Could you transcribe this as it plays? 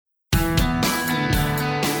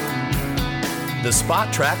The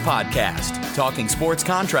Spot Track Podcast, talking sports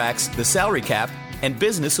contracts, the salary cap, and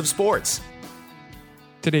business of sports.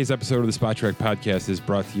 Today's episode of the Spot Track Podcast is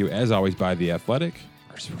brought to you, as always, by The Athletic,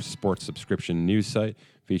 our sports subscription news site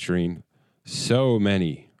featuring so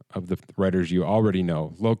many of the writers you already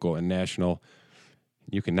know, local and national.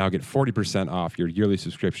 You can now get 40% off your yearly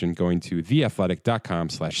subscription going to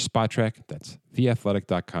theathletic.com/spottrack. That's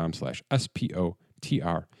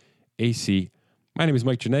theathletic.com/SPOTRAC. My name is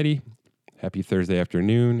Mike Ginnitti. Happy Thursday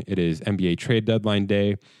afternoon. It is NBA trade deadline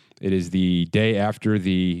day. It is the day after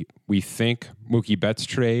we think, Mookie Betts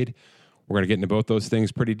trade. We're going to get into both those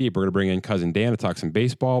things pretty deep. We're going to bring in Cousin Dan to talk some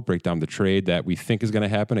baseball, break down the trade that we think is going to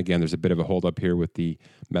happen. Again, there's a bit of a holdup here with the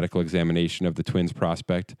medical examination of the Twins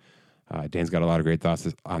prospect. Dan's got a lot of great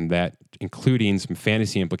thoughts on that, including some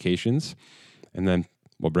fantasy implications. And then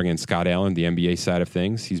we'll bring in Scott Allen, the NBA side of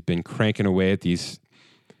things. He's been cranking away at these,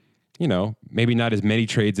 maybe not as many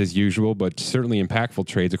trades as usual, but certainly impactful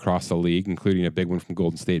trades across the league, including a big one from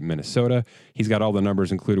Golden State and Minnesota. He's got all the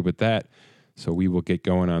numbers included with that. So we will get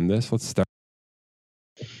going on this. Let's start.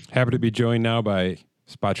 Happy to be joined now by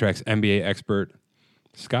Spot Track's NBA expert,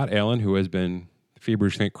 Scott Allen, who has been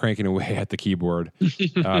feverishly cranking away at the keyboard.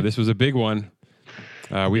 This was a big one.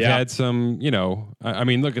 We've had some,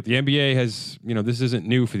 look at the NBA has, this isn't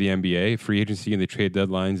new for the NBA. Free agency and the trade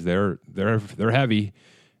deadlines, they're heavy.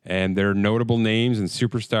 And there are notable names and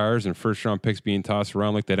superstars and first-round picks being tossed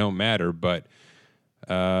around like they don't matter. But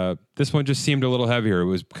this one just seemed a little heavier. It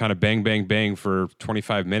was kind of bang, bang, bang for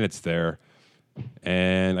 25 minutes there.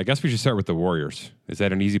 And I guess we should start with the Warriors. Is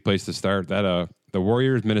that an easy place to start? That the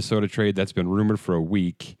Warriors-Minnesota trade, that's been rumored for a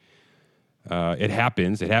week. It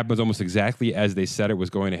happens. It happens almost exactly as they said it was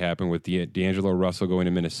going to happen with D'Angelo Russell going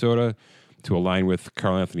to Minnesota to align with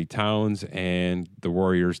Karl Anthony Towns, and the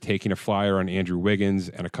Warriors taking a flyer on Andrew Wiggins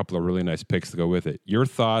and a couple of really nice picks to go with it. Your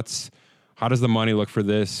thoughts? How does the money look for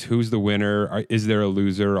this? Who's the winner? Is there a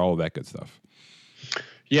loser? All of that good stuff.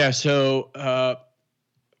 Yeah, so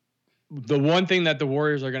the one thing that the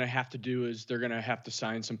Warriors are going to have to do is they're going to have to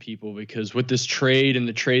sign some people, because with this trade and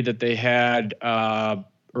the trade that they had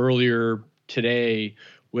earlier today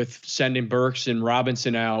with sending Burks and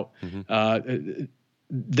Robinson out,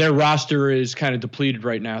 their roster is kind of depleted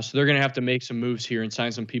right now. So they're going to have to make some moves here and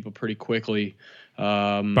sign some people pretty quickly.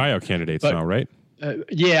 Buyout candidates now, right?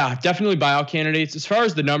 Yeah, definitely buyout candidates. As far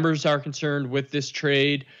as the numbers are concerned with this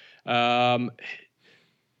trade, it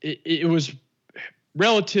was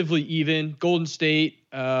relatively even. Golden State,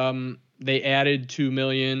 they added $2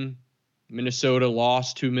 million. Minnesota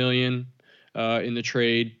lost $2 million in the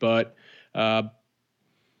trade, but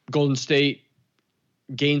Golden State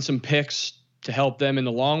gained some picks to help them in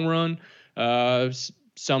the long run.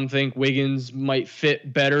 Some think Wiggins might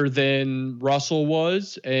fit better than Russell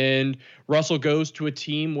was, and Russell goes to a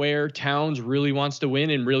team where Towns really wants to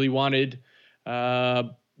win and really wanted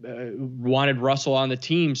Russell on the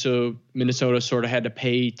team. So Minnesota sort of had to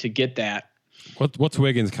pay to get that. What's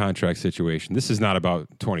Wiggins' contract situation? This is not about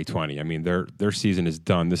 2020. I mean, their season is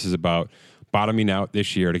done. This is about bottoming out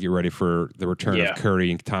this year to get ready for the return of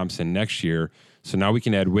Curry and Thompson next year. So now we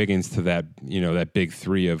can add Wiggins to that, that big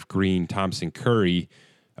three of Green, Thompson, Curry.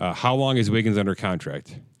 How long is Wiggins under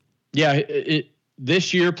contract? Yeah,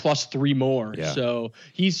 this year plus 3 more. Yeah. So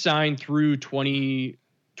he's signed through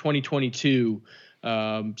 2022.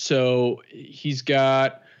 So he's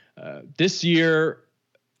got this year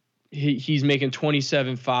he's making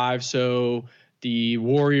 27.5. So the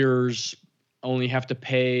Warriors only have to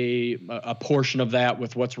pay a portion of that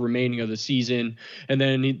with what's remaining of the season. And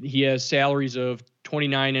then he has salaries of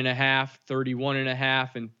 29.5,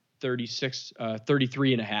 31.5, and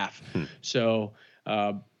 33.5. So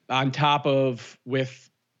on top of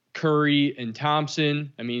with Curry and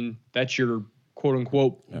Thompson, I mean, that's your quote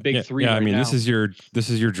unquote big three. Yeah. Right now. This is your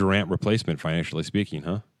Durant replacement, financially speaking,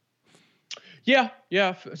 huh? Yeah.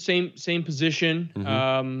 Same position.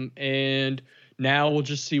 And now we'll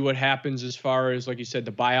just see what happens as far as, like you said,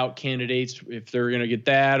 the buyout candidates, if they're going to get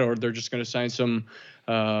that, or they're just going to sign some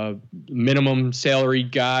minimum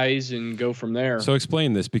salaried guys and go from there. So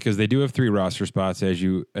explain this, because they do have 3 roster spots as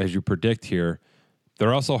you predict here.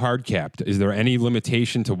 They're also hard capped. Is there any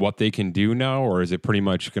limitation to what they can do now, or is it pretty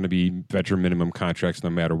much going to be veteran minimum contracts no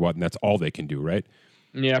matter what, and that's all they can do, right?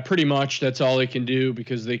 Yeah, pretty much that's all they can do,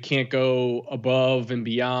 because they can't go above and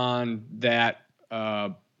beyond that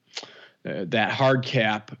that hard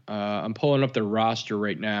cap. I'm pulling up their roster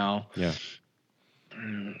right now. Yeah.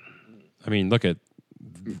 I mean, look at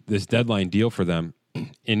this deadline deal for them.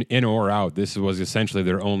 In or out, this was essentially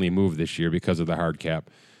their only move this year because of the hard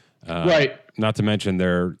cap. Right. Not to mention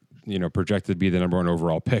projected to be the number 1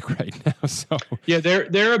 overall pick right now. So yeah,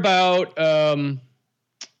 they're about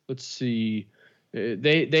let's see,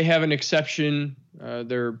 they have an exception.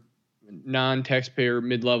 They're non-taxpayer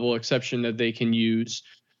mid-level exception that they can use.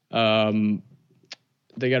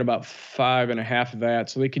 They got about 5.5 of that,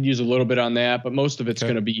 so they could use a little bit on that, but most of it's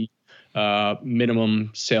going to be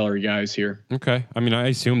minimum salary guys here. Okay. I mean, I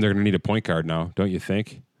assume they're going to need a point guard now, don't you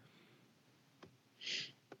think?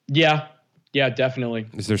 Yeah, definitely.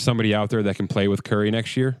 Is there somebody out there that can play with Curry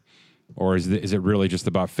next year? Or is it really just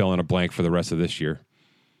about filling a blank for the rest of this year?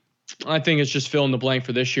 I think it's just filling the blank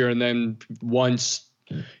for this year, and then once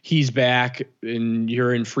he's back and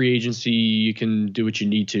you're in free agency, you can do what you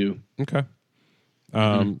need to. Okay.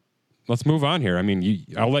 Let's move on here. I mean,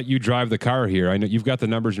 I'll let you drive the car here. I know you've got the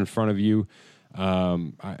numbers in front of you.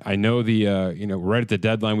 I know right at the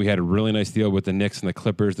deadline, we had a really nice deal with the Knicks and the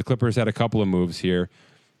Clippers. The Clippers had a couple of moves here.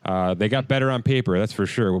 They got better on paper, that's for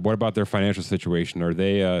sure. What about their financial situation? Are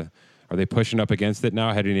they pushing up against it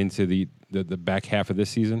now, heading into the back half of this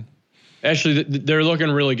season? Actually, they're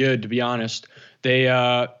looking really good, to be honest. They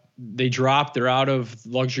dropped. They're out of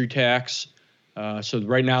luxury tax. So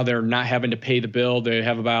right now they're not having to pay the bill. They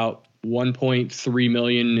have about $1.3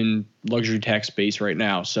 million in luxury tax space right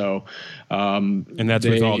now. So, and that's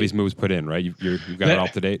with all these moves put in, right? You've got it all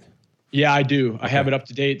up to date. Yeah, I do. Okay. I have it up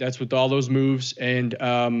to date. That's with all those moves. And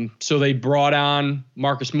so they brought on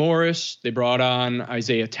Marcus Morris. They brought on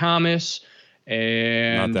Isaiah Thomas.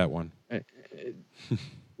 And not that one.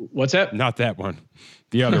 What's that? Not that one.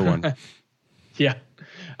 The other one. Yeah.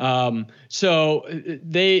 So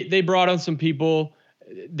they brought on some people.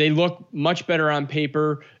 They look much better on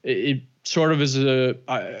paper. It sort of is a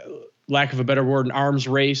lack of a better word, an arms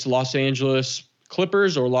race. Los Angeles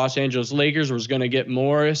Clippers or Los Angeles Lakers was going to get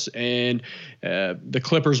Morris, and the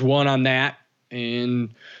Clippers won on that.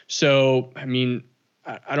 And so, I mean,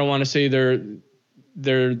 I don't want to say they're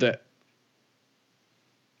the.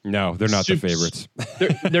 No, they're not the favorites.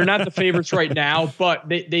 they're not the favorites right now, but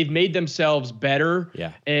they've made themselves better.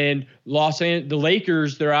 Yeah. And the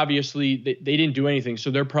Lakers, they're obviously they didn't do anything, so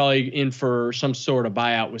they're probably in for some sort of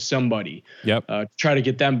buyout with somebody. Yep. Try to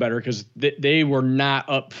get them better because they were not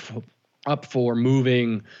up for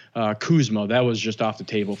moving Kuzma. That was just off the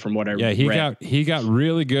table from what I read. Yeah, he got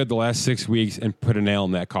really good the last 6 weeks and put a nail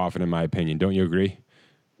in that coffin, in my opinion. Don't you agree?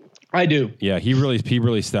 I do. Yeah, he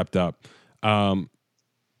really stepped up.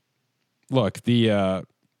 Look, the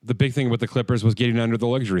big thing with the Clippers was getting under the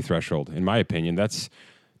luxury threshold. In my opinion,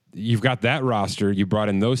 you've got that roster. You brought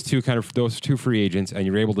in those two free agents, and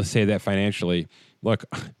you're able to say that financially. Look,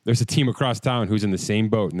 there's a team across town who's in the same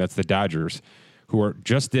boat, and that's the Dodgers, who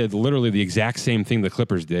just did literally the exact same thing the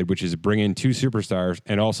Clippers did, which is bring in 2 superstars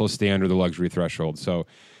and also stay under the luxury threshold. So,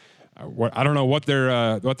 I don't know what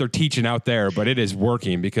they're teaching out there, but it is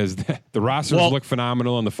working because the rosters look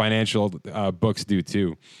phenomenal and the financial books do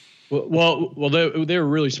too. Well, they were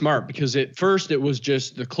really smart because at first it was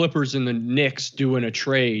just the Clippers and the Knicks doing a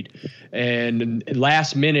trade, and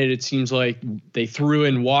last minute it seems like they threw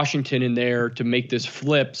in Washington in there to make this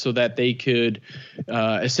flip so that they could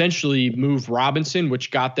essentially move Robinson, which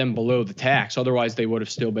got them below the tax. Otherwise, they would have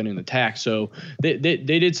still been in the tax. So they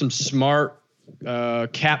did some smart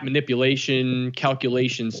cap manipulation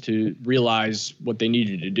calculations to realize what they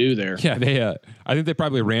needed to do there. Yeah, I think they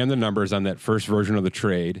probably ran the numbers on that first version of the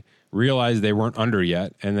trade, realized they weren't under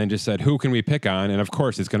yet, and then just said, who can we pick on? And of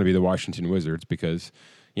course, it's going to be the Washington Wizards because,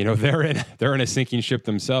 they're in a sinking ship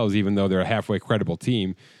themselves, even though they're a halfway credible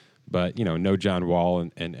team. But, no John Wall,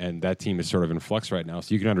 and that team is sort of in flux right now.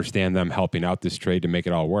 So you can understand them helping out this trade to make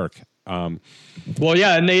it all work. Well,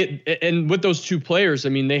 yeah, and with those 2 players, I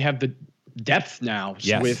mean, they have the depth now.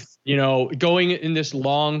 Yes. With going in this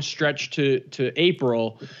long stretch to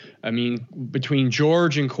April. I mean, between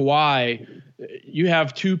George and Kawhi, you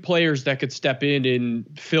have 2 players that could step in and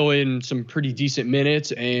fill in some pretty decent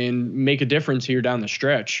minutes and make a difference here down the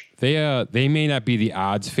stretch. They may not be the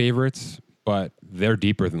odds favorites, but they're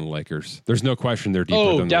deeper than the Lakers. There's no question they're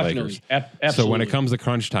deeper than the Lakers. Absolutely. So when it comes to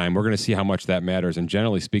crunch time, we're going to see how much that matters. And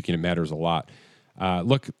generally speaking, it matters a lot.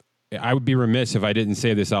 Look, I would be remiss if I didn't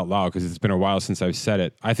say this out loud because it's been a while since I've said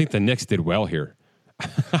it. I think the Knicks did well here.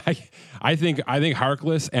 I think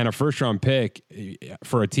Harkless and a first-round pick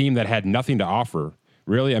for a team that had nothing to offer,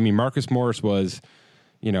 really. I mean, Marcus Morris was,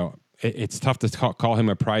 it's tough to call him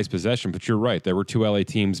a prized possession, but you're right. There were 2 LA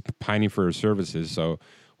teams pining for his services. So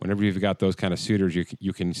whenever you've got those kind of suitors,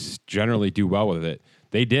 you can generally do well with it.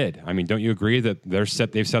 They did. I mean, don't you agree that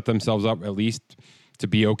they've set themselves up at least to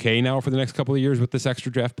be okay now for the next couple of years with this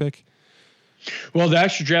extra draft pick? Well, the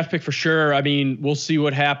extra draft pick for sure. I mean, we'll see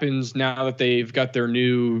what happens now that they've got their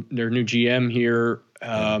new GM here.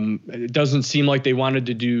 It doesn't seem like they wanted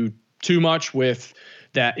to do too much with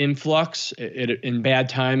that influx in bad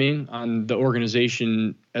timing on the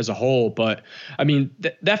organization as a whole. But I mean,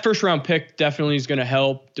 that first round pick definitely is going to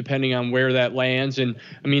help depending on where that lands. And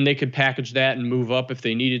I mean, they could package that and move up if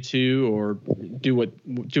they needed to, or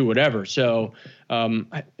do whatever. So,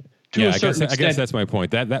 I guess that's my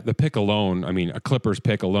point. That the pick alone, I mean, a Clippers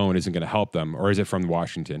pick alone isn't going to help them, or is it from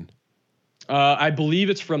Washington? I believe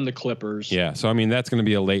it's from the Clippers. Yeah, so I mean, that's going to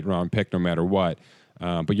be a late round pick no matter what.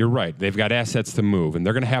 But you're right. They've got assets to move, and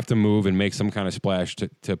they're going to have to move and make some kind of splash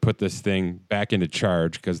to put this thing back into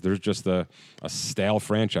charge, because there's just a stale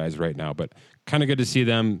franchise right now. But kind of good to see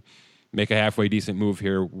them make a halfway decent move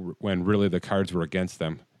here when really the cards were against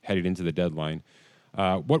them heading into the deadline.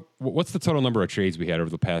 What's the total number of trades we had over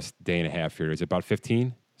the past day and a half here? Is it about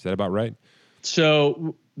 15? Is that about right?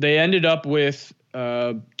 So they ended up with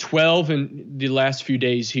 12 in the last few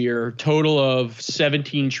days here, total of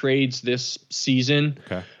 17 trades this season,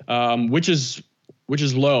 which is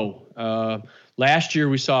low. Last year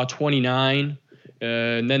we saw 29,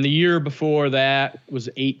 and then the year before that was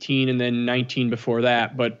 18, and then 19 before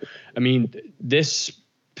that. But I mean, this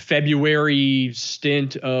February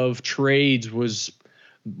stint of trades was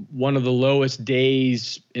one of the lowest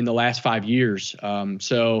days in the last 5 years.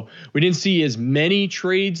 So we didn't see as many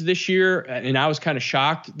trades this year, and I was kind of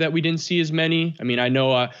shocked that we didn't see as many. I mean, I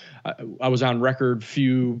know I was on record a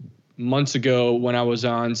few months ago when I was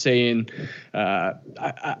on saying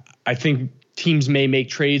I think teams may make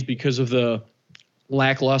trades because of the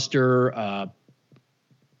lackluster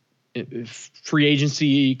free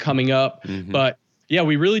agency coming up. Mm-hmm. But yeah,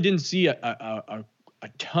 we really didn't see a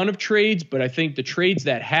ton of trades, but I think the trades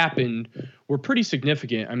that happened were pretty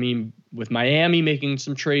significant. I mean, with Miami making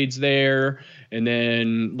some trades there, and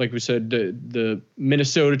then, like we said, the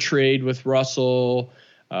Minnesota trade with Russell.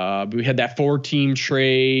 We had that 4-team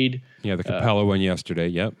trade. Yeah, the Capella one yesterday.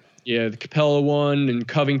 Yep. Yeah, the Capella one and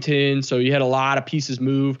Covington. So you had a lot of pieces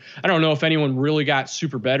move. I don't know if anyone really got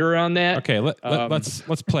super better on that. Okay,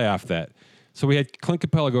 let's play off that. So we had Clint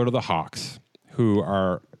Capella go to the Hawks, who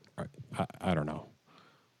are, I don't know,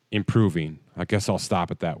 improving. I guess I'll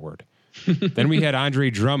stop at that word. Then we had Andre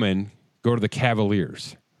Drummond go to the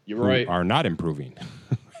Cavaliers. You're right. Are not improving.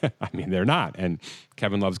 I mean, they're not. And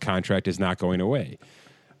Kevin Love's contract is not going away.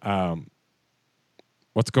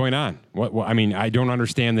 What's going on? What I mean, I don't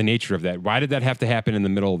understand the nature of that. Why did that have to happen in the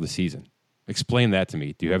middle of the season? Explain that to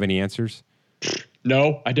me. Do you have any answers?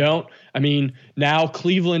 No, I don't. I mean, now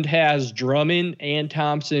Cleveland has Drummond and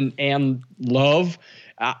Thompson and Love.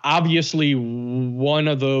 Obviously, one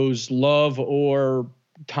of those, Love or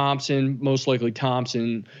Thompson, most likely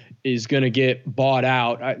Thompson, is going to get bought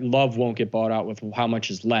out. Love won't get bought out with how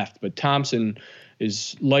much is left, but Thompson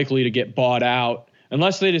is likely to get bought out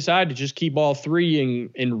unless they decide to just keep all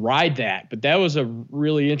three and ride that. But that was a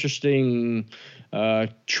really interesting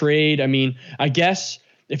trade. I mean, I guess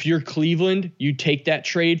if you're Cleveland, you take that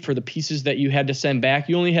trade for the pieces that you had to send back.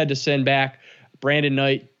 You only had to send back Brandon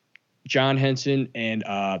Knight, John Henson, and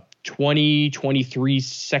 2023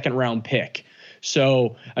 second-round pick.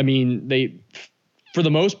 So, I mean, they, for the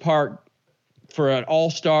most part, for an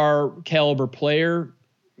all-star caliber player,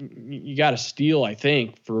 you got to steal, I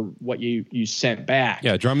think, for what you sent back.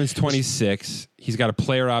 Yeah, Drummond's 26. He's got a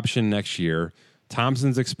player option next year.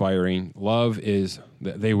 Thompson's expiring. Love is –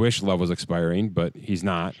 they wish Love was expiring, but he's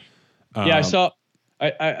not. Yeah,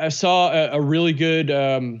 I saw a really good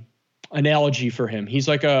analogy for him. He's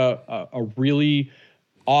like a really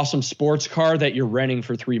awesome sports car that you're renting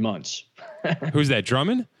for 3 months. Who's that,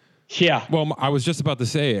 Drummond? Yeah. Well, I was just about to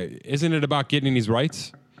say, isn't it about getting these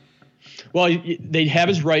rights? Well, they'd have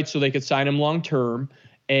his rights so they could sign him long term,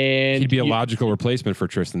 and he'd be a logical replacement for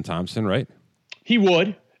Tristan Thompson, right? He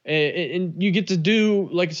would, and you get to do,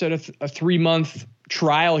 like I said, a 3-month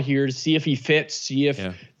trial here to see if he fits, see if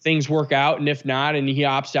things work out, and if not, and he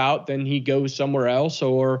opts out, then he goes somewhere else,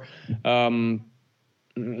 or in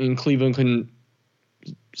Cleveland can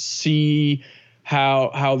see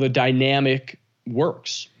how the dynamic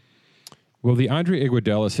works. Will the Andre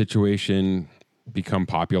Iguodala situation become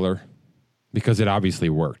popular? Because it obviously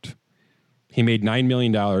worked. He made $9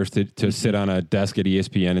 million to sit on a desk at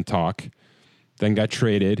ESPN and talk, then got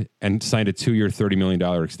traded and signed a 2-year, $30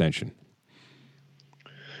 million extension.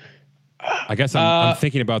 I guess I'm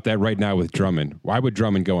thinking about that right now with Drummond. Why would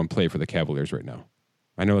Drummond go and play for the Cavaliers right now?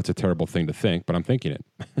 I know it's a terrible thing to think, but I'm thinking it.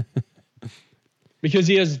 Because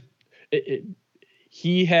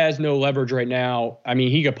he has no leverage right now. I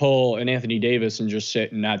mean, he could pull an Anthony Davis and just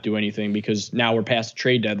sit and not do anything because now we're past the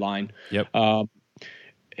trade deadline. Yep.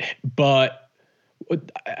 But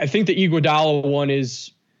I think the Iguodala one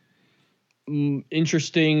is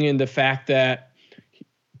interesting in the fact that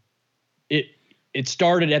it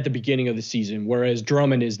started at the beginning of the season, whereas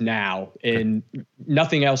Drummond is now, and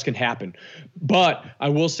nothing else can happen. But I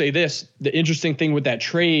will say this: the interesting thing with that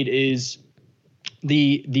trade is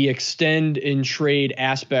the extend and trade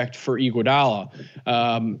aspect for Iguodala.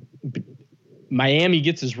 Miami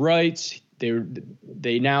gets his rights.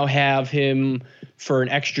 They now have him for an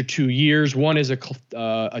extra 2 years. One is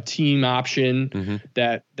a team option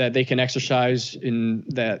that they can exercise in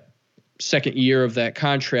that second year of that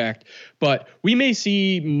contract. But we may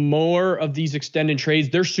see more of these extended trades.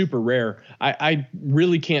 They're super rare. I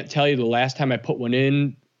really can't tell you the last time I put one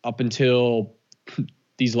in up until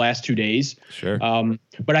these last 2 days. Sure.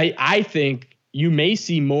 But I think you may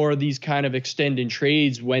see more of these kind of extended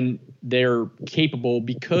trades when they're capable,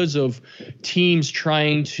 because of teams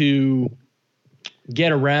trying to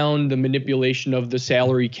get around the manipulation of the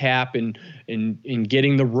salary cap and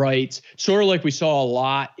getting the rights, sort of like we saw a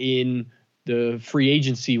lot in the free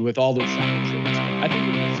agency with all those signing trades. I think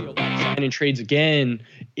we're going to see a lot of signing trades again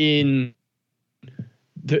in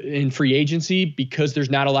free agency, because there's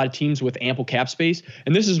not a lot of teams with ample cap space.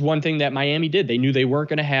 And this is one thing that Miami did. They knew they weren't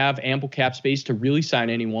going to have ample cap space to really sign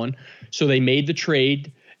anyone. So they made the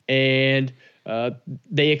trade, and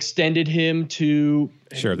they extended him to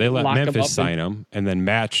They let Memphis sign him and then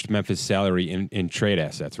matched Memphis' salary in trade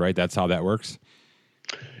assets, right? That's how that works?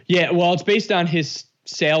 Yeah, well, it's based on his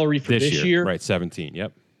salary for this year. Right, 17,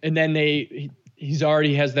 yep. And then he's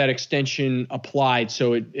already has that extension applied,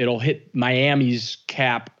 so it'll hit Miami's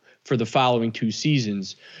cap for the following 2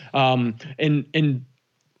 seasons. And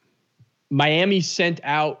Miami sent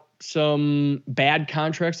out some bad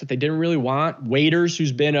contracts that they didn't really want. Waiters,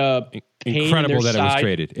 who's been a pain incredible in their that side. It was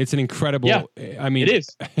traded. It's an incredible. Yeah, I mean, it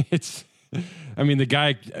is. The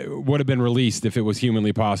guy would have been released if it was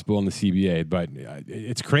humanly possible in the CBA, but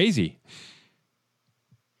it's crazy.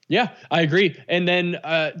 Yeah, I agree. And then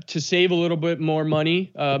to save a little bit more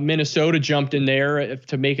money, Minnesota jumped in there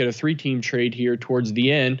to make it a 3-team trade here towards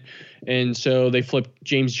the end. And so they flipped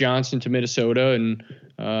James Johnson to Minnesota, and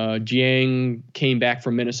Jiang came back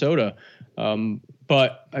from Minnesota.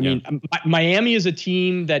 But, I mean, Miami is a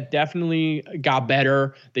team that definitely got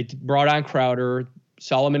better. They brought on Crowder,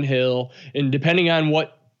 Solomon Hill, and depending on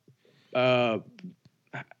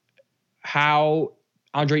how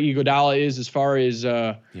Andre Iguodala is as far as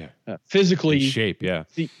physically in shape,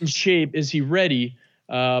 in shape, is he ready?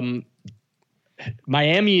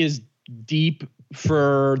 Miami is deep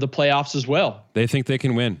for the playoffs as well. They think they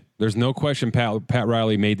can win. There's no question Pat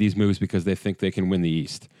Riley made these moves because they think they can win the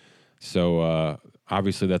East. So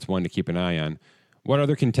obviously that's one to keep an eye on. What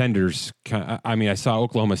other contenders? I saw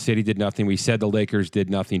Oklahoma City did nothing. We said the Lakers did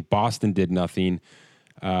nothing. Boston did nothing.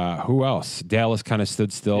 Who else? Dallas kind of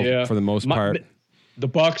stood still for the most part. The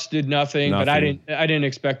Bucks did nothing, but I didn't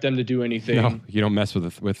expect them to do anything. No, you don't mess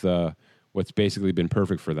with what's basically been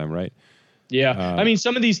perfect for them, right? Yeah.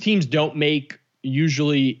 Some of these teams don't make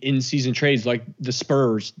usually in-season trades, like the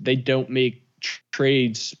Spurs. They don't make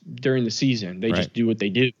trades during the season. They just do what they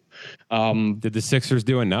do. Did the Sixers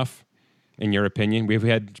do enough, in your opinion? We've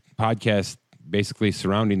had podcasts basically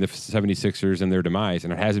surrounding the 76ers and their demise,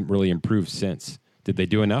 and it hasn't really improved since. Did they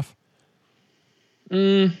do enough?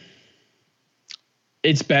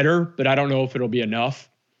 It's better, but I don't know if it'll be enough.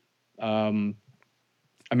 They've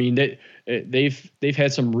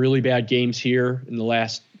had some really bad games here in the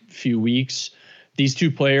last few weeks. These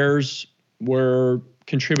 2 players were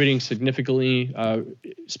contributing significantly.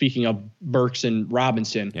 Speaking of Burks and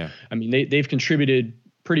Robinson, they've contributed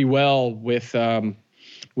pretty well with the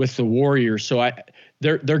Warriors. So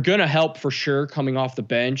they're going to help for sure coming off the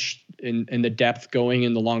bench and the depth going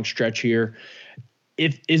in the long stretch here.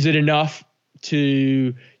 Is it enough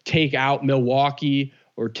to take out Milwaukee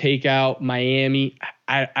or take out Miami?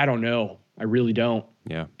 I don't know. I really don't.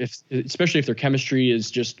 Yeah. Especially if their chemistry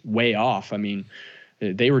is just way off.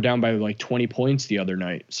 They were down by like 20 points the other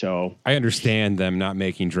night. So I understand them not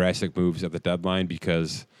making drastic moves at the deadline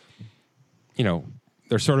because,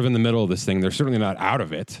 they're sort of in the middle of this thing. They're certainly not out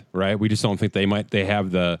of it, right? We just don't think they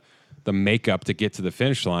have the makeup to get to the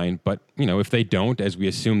finish line. But, if they don't, as we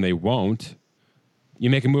assume they won't, you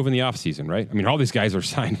make a move in the offseason, right? All these guys are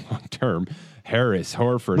signed long-term. Harris,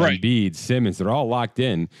 Horford, Embiid, Simmons, they're all locked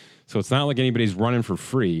in. So it's not like anybody's running for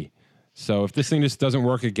free. So if this thing just doesn't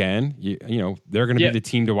work again, they're going to be the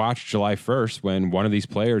team to watch July 1st when one of these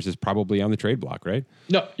players is probably on the trade block, right?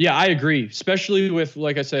 No, yeah, I agree. Especially with,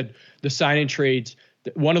 like I said, the sign-in trades.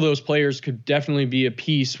 One of those players could definitely be a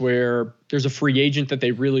piece where there's a free agent that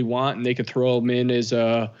they really want, and they could throw them in as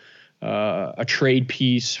a trade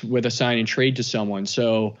piece with a sign and trade to someone.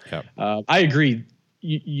 So I agree.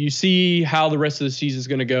 you see how the rest of the season is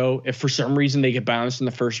going to go. If for some reason they get bounced in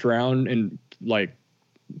the first round and like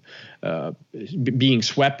being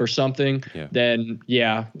swept or something, then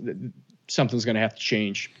something's going to have to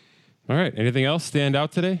change. All right. Anything else stand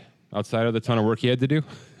out today outside of the ton of work you had to do?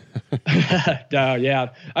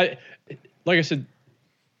 Like I said,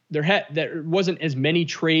 there wasn't as many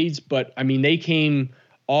trades, but I mean, they came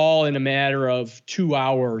all in a matter of 2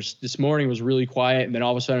 hours. This morning was really quiet, and then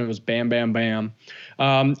all of a sudden it was bam, bam, bam.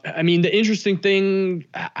 I mean, the interesting thing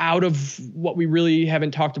out of what we really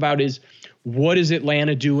haven't talked about is, what is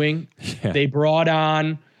Atlanta doing? Yeah. They brought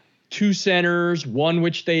on 2 centers, one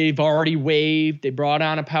which they've already waived. They brought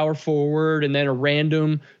on a power forward and then a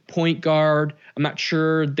random point guard. I'm not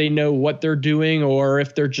sure they know what they're doing or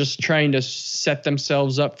if they're just trying to set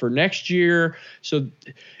themselves up for next year. So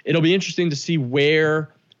it'll be interesting to see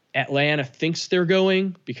where Atlanta thinks they're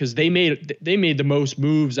going, because they made the most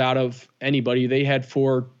moves out of anybody. They had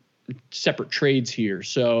 4 separate trades here.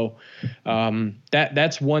 So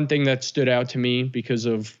that's one thing that stood out to me because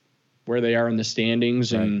of where they are in the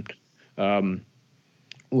standings. Right. And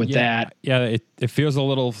that. Yeah, it feels a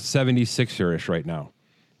little 76er-ish right now,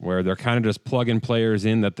 where they're kind of just plugging players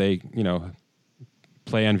in that they,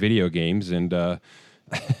 play on video games, and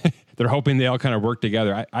they're hoping they all kind of work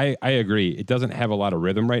together. I agree. It doesn't have a lot of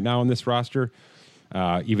rhythm right now in this roster,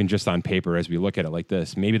 even just on paper as we look at it like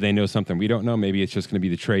this. Maybe they know something we don't know. Maybe it's just going to be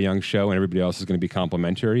the Trae Young show and everybody else is going to be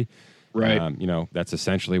complimentary. Right. That's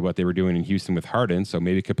essentially what they were doing in Houston with Harden, so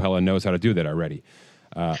maybe Capella knows how to do that already.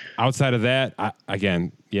 Outside of that,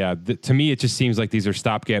 to me, it just seems like these are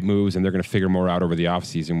stopgap moves, and they're going to figure more out over the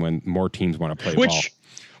offseason when more teams want to play ball.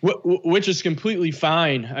 Which is completely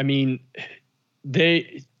fine. I mean,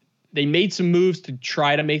 they made some moves to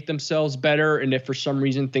try to make themselves better, and if for some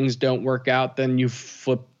reason things don't work out, then you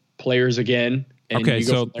flip players again. And okay,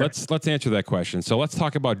 so let's answer that question. So let's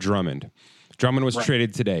talk about Drummond. Drummond was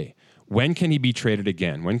traded today. When can he be traded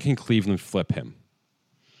again? When can Cleveland flip him?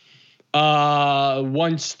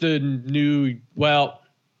 Once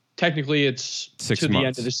technically it's 6 to months. the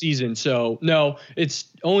end of the season. So no, it's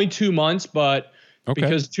only 2 months, but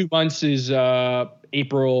because 2 months is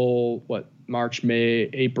April, March, May,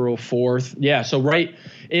 April 4th. Yeah. So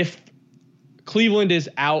if Cleveland is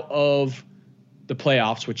out of the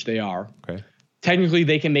playoffs, which they are, technically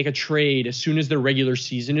they can make a trade as soon as their regular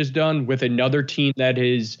season is done with another team that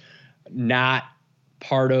is not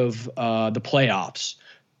part of the playoffs.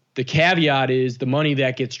 The caveat is the money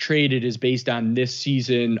that gets traded is based on this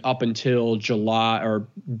season up until July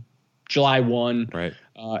 1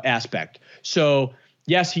 aspect. So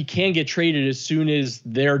yes, he can get traded as soon as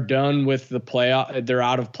they're done with the playoff. They're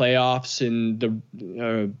out of playoffs and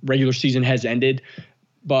the regular season has ended.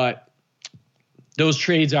 But those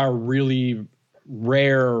trades are really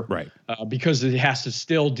rare, because it has to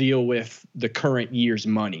still deal with the current year's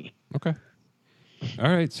money. Okay.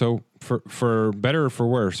 All right. So for better or for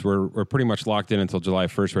worse, we're pretty much locked in until July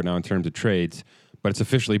 1st right now in terms of trades, but it's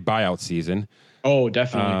officially buyout season. Oh,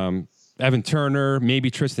 definitely. Evan Turner,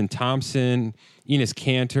 maybe Tristan Thompson, Enes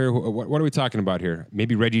Kanter. What are we talking about here?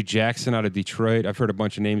 Maybe Reggie Jackson out of Detroit. I've heard a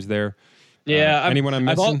bunch of names there. Yeah. Anyone I'm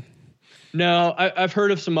missing? No, I've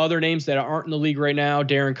heard of some other names that aren't in the league right now.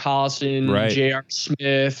 Darren Collison, J.R.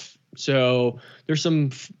 Smith. So there's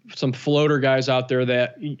some floater guys out there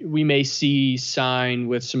that we may see sign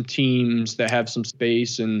with some teams that have some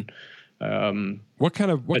space. And what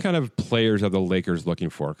kind of players are the Lakers looking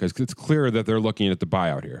for? Because it's clear that they're looking at the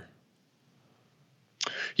buyout here.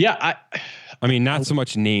 Yeah, I mean, not so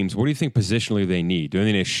much names. What do you think positionally they need? Do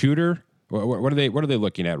they need a shooter? What are they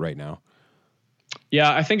looking at right now?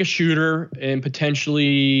 Yeah, I think a shooter and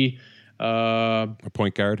potentially a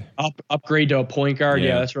point guard. Upgrade to a point guard.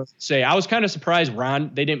 Yeah, that's what I was going to say. I was kind of surprised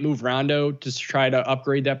they didn't move Rondo to try to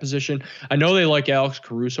upgrade that position. I know they like Alex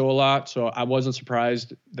Caruso a lot, so I wasn't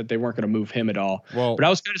surprised that they weren't going to move him at all. But I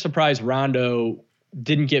was kind of surprised Rondo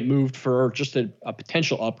didn't get moved for just a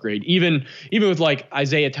potential upgrade, even with like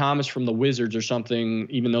Isaiah Thomas from the Wizards or something,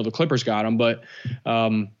 even though the Clippers got him. But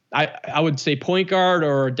I would say point guard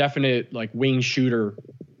or a definite like wing shooter.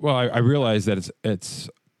 Well, I realize that it's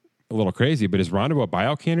a little crazy, but is Rondo a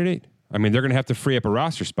buyout candidate? I mean, they're going to have to free up a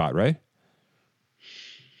roster spot, right?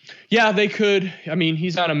 Yeah, they could. I mean,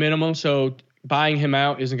 he's on a minimum, so buying him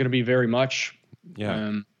out isn't going to be very much.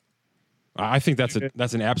 Yeah. I think that's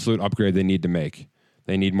an absolute upgrade they need to make.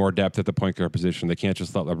 They need more depth at the point guard position. They can't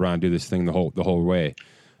just let LeBron do this thing the whole way.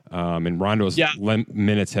 And Rondo's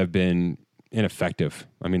minutes have been ineffective.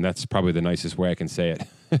 I mean, that's probably the nicest way I can say it.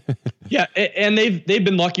 Yeah, and they've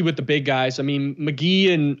been lucky with the big guys. I mean,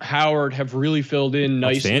 McGee and Howard have really filled in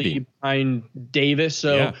nicely behind Davis.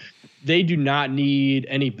 So they do not need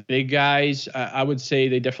any big guys. I would say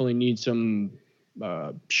they definitely need some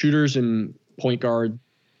shooters and point guard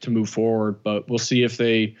to move forward, but we'll see if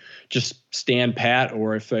they just stand pat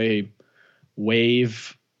or if they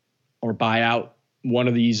waive or buy out one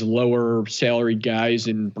of these lower salaried guys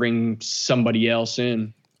and bring somebody else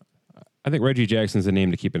in. I think Reggie Jackson's a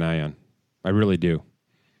name to keep an eye on. I really do.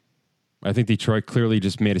 I think Detroit clearly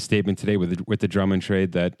just made a statement today with the Drummond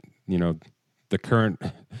trade that, you know, the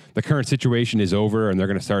current situation is over and they're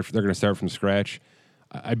going to start from scratch.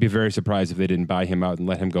 I'd be very surprised if they didn't buy him out and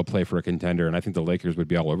let him go play for a contender, and I think the Lakers would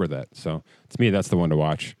be all over that. So to me, that's the one to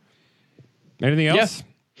watch. Anything else?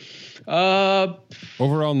 Yeah.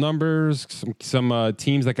 Overall numbers, some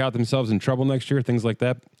teams that got themselves in trouble next year, things like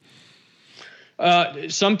that.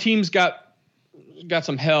 Some teams got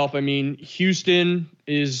some help. I mean, Houston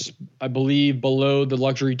is, I believe, below the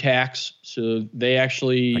luxury tax, so they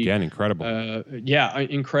actually again incredible.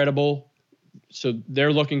 Incredible. So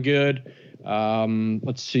they're looking good.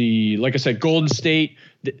 Let's see. Like I said, Golden State,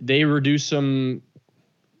 they reduced some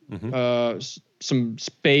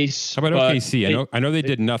space. How about OKC? I know they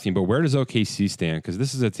did nothing, but where does OKC stand? Because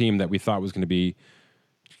this is a team that we thought was going to be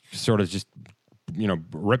sort of just, you know,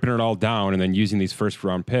 ripping it all down and then using these first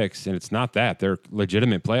round picks, and it's not that. They're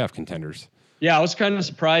legitimate playoff contenders. Yeah, I was kind of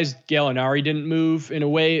surprised Gallinari didn't move in a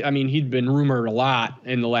way. I mean, he'd been rumored a lot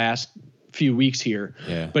in the last few weeks here.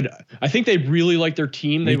 Yeah. But I think they really like their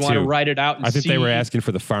team. They want to ride it out and I think they were asking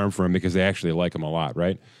for the farm for him because they actually like him a lot,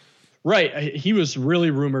 right? Right. He was really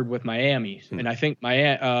rumored with Miami, and I think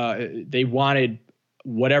they wanted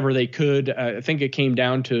whatever they could. I think it came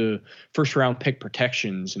down to first round pick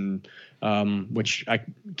protections, and which I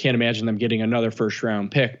can't imagine them getting another first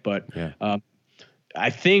round pick. But I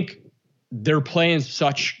think they're playing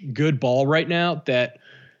such good ball right now that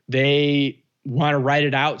they want to ride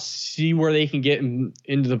it out, see where they can get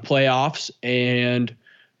into the playoffs, and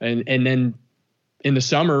then in the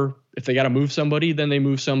summer, if they got to move somebody, then they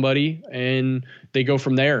move somebody and they go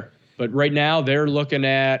from there. But right now they're looking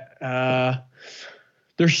at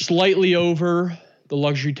they're slightly over the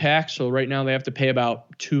luxury tax. So right now they have to pay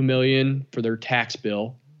about $2 million for their tax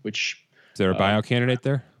bill, which is there a buyout candidate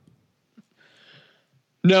there?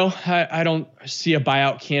 No, I don't see a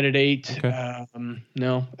buyout candidate. Okay.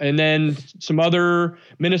 No. And then some other,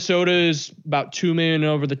 Minnesota is about $2 million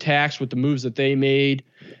over the tax with the moves that they made.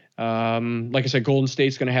 Like I said, Golden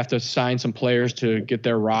State's going to have to sign some players to get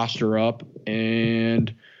their roster up.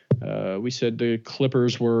 And we said the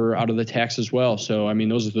Clippers were out of the tax as well. So, I mean,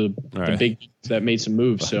 those are the big that made some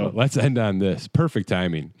moves. So let's end on this. Perfect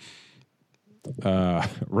timing.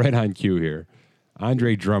 Right on cue here.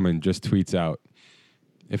 Andre Drummond just tweets out,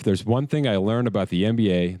 "If there's one thing I learned about the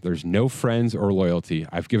NBA, there's no friends or loyalty.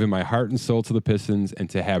 I've given my heart and soul to the Pistons, and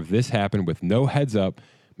to have this happen with no heads up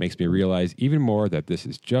makes me realize even more that this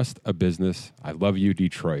is just a business. I love you,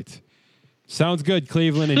 Detroit." Sounds good,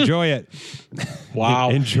 Cleveland. Enjoy it. Wow.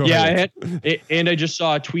 Enjoy it. And I just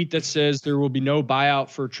saw a tweet that says there will be no buyout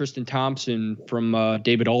for Tristan Thompson from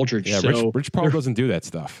David Aldridge. Yeah, so Rich Paul doesn't do that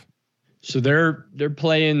stuff. So they're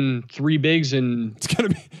playing three bigs in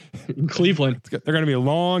Cleveland. They're going to be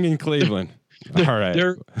long in Cleveland. All right.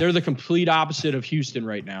 They're the complete opposite of Houston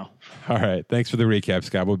right now. All right. Thanks for the recap,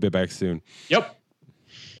 Scott. We'll be back soon. Yep.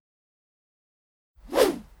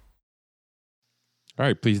 All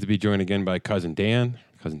right, pleased to be joined again by Cousin Dan.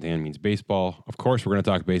 Cousin Dan means baseball. Of course, we're going to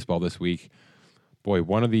talk baseball this week. Boy,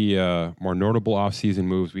 one of the more notable offseason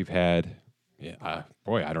moves we've had, I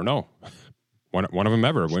don't know. One of them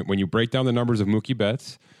ever. When you break down the numbers of Mookie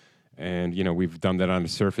Betts, and, you know, we've done that on the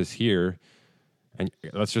surface here, and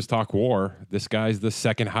let's just talk WAR. This guy's the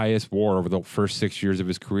second highest WAR over the first 6 years of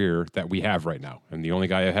his career that we have right now. And the only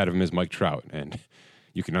guy ahead of him is Mike Trout, and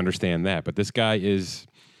you can understand that. But this guy is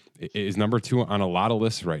number two on a lot of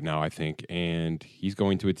lists right now, I think, and he's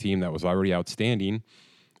going to a team that was already outstanding,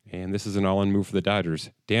 and this is an all-in move for the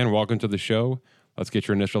Dodgers. Dan, welcome to the show. Let's get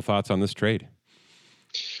your initial thoughts on this trade.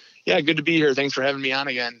 Yeah, good to be here. Thanks for having me on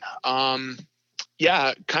again.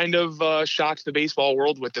 Kind of shocked the baseball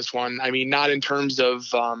world with this one. I mean, not in terms of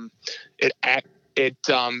it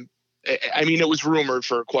was rumored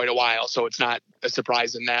for quite a while, so it's not a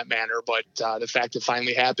surprise in that manner, but the fact it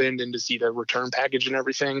finally happened and to see the return package and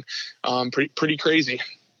everything, pretty crazy.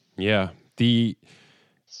 Yeah.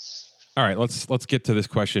 All right, let's get to this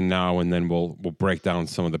question now, and then we'll break down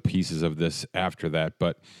some of the pieces of this after that.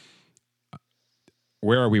 But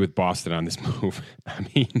where are we with Boston on this move? I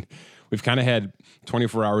mean, we've kind of had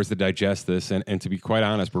 24 hours to digest this, and to be quite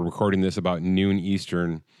honest, we're recording this about noon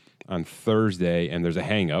Eastern on Thursday, and there's a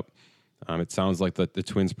hang-up. It sounds like the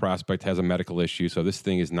Twins prospect has a medical issue, so this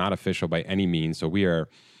thing is not official by any means. So we are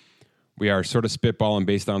we are sort of spitballing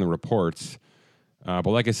based on the reports. But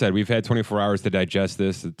like I said, we've had 24 hours to digest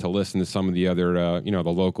this, to listen to some of the other, the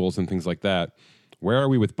locals and things like that. Where are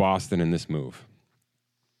we with Boston in this move?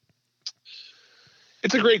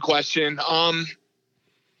 It's a great question.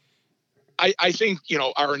 I think,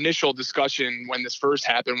 our initial discussion when this first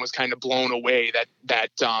happened was kind of blown away that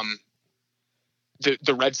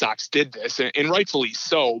the Red Sox did this, and rightfully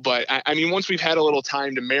so. But I mean, once we've had a little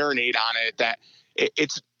time to marinate on it, that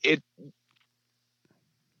it's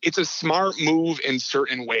a smart move in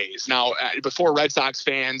certain ways. Now, before Red Sox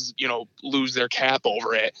fans, lose their cap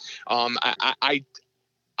over it, I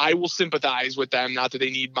will sympathize with them. Not that they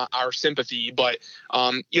need our sympathy, but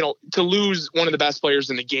to lose one of the best players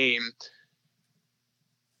in the game,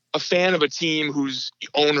 a fan of a team whose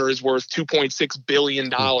owner is worth $2.6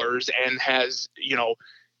 billion and has,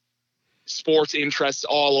 sports interests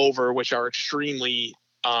all over, which are extremely,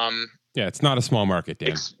 it's not a small market,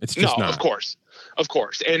 Dan. It's just not. Of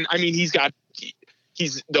course. And I mean, he's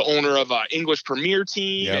the owner of an English Premier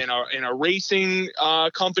team and a racing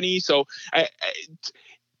company. So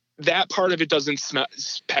that part of it doesn't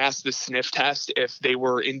pass the sniff test if they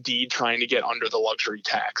were indeed trying to get under the luxury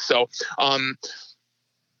tax. So,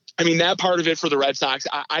 I mean, that part of it for the Red Sox,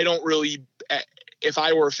 I don't really, if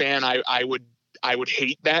I were a fan, I would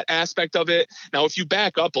hate that aspect of it. Now, if you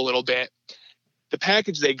back up a little bit, the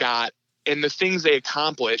package they got and the things they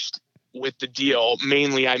accomplished with the deal,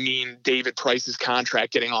 mainly, I mean, David Price's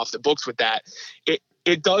contract getting off the books with that,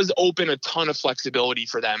 it does open a ton of flexibility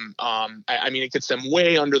for them. I mean, it gets them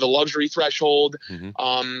way under the luxury threshold.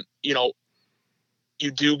 Mm-hmm. You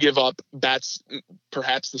do give up Betts,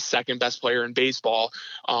 perhaps the second best player in baseball.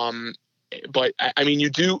 But I mean,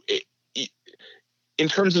 in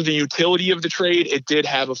terms of the utility of the trade, it did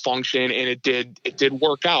have a function and it did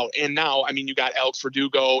work out. And now, I mean, you got Alex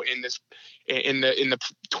Verdugo in the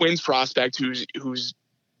Twins prospect who's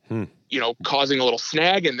causing a little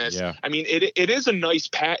snag in this. Yeah. I mean, it is a nice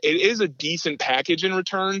it is a decent package in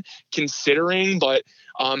return considering, but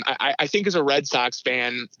I think as a Red Sox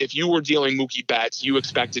fan, if you were dealing Mookie Betts, you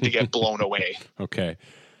expected to get blown away. Okay.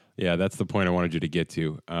 Yeah, that's the point I wanted you to get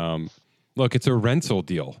to. Look, it's a rental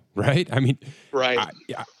deal, right? I mean, right.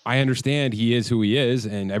 I understand he is who he is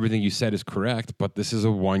and everything you said is correct, but this is a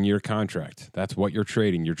 1-year contract. That's what you're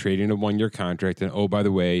trading. You're trading a 1-year contract. And oh, by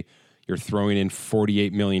the way, you're throwing in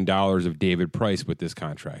 $48 million of David Price with this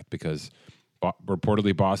contract because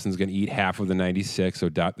reportedly Boston's going to eat half of the 96, so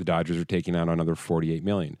the Dodgers are taking on another $48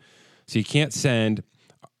 million. So you can't send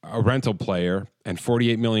a rental player and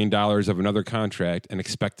 $48 million of another contract and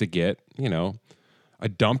expect to get, a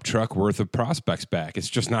dump truck worth of prospects back. It's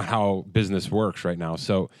just not how business works right now.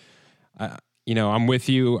 So, I'm with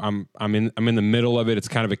you. I'm in the middle of it. It's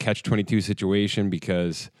kind of a catch-22 situation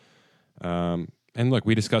because, and look,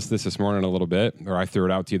 we discussed this morning a little bit, or I threw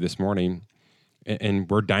it out to you this morning. And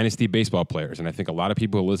we're dynasty baseball players. And I think a lot of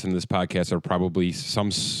people who listen to this podcast are probably some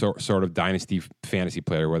sort of dynasty fantasy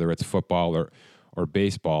player, whether it's football or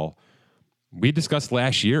baseball. We discussed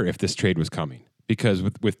last year if this trade was coming because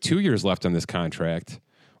with 2 years left on this contract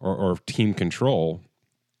or team control,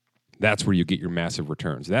 that's where you get your massive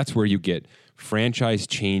returns. That's where you get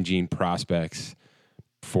franchise-changing prospects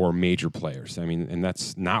for major players. I mean, and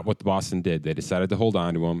that's not what Boston did. They decided to hold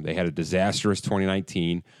on to him. They had a disastrous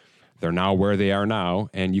 2019. They're now where they are now,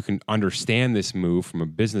 and you can understand this move from a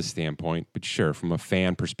business standpoint, but sure, from a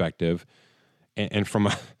fan perspective and from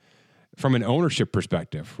an ownership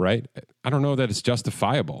perspective, right? I don't know that it's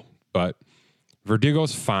justifiable, but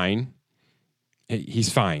Verdugo's fine.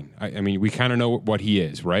 He's fine. I mean, we kind of know what he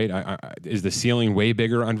is, right? Is the ceiling way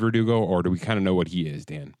bigger on Verdugo, or do we kind of know what he is,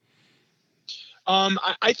 Dan?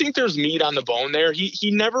 I think there's meat on the bone there.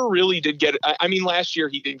 He never really did get. I mean, last year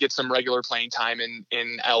he did get some regular playing time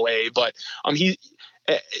in LA, but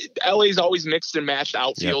LA's always mixed and matched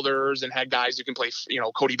outfielders and had guys who can play.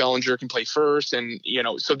 Cody Bellinger can play first, and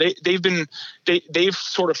so they've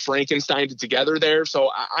sort of Frankensteined it together there.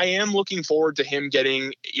 So I am looking forward to him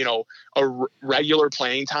getting a regular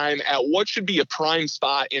playing time at what should be a prime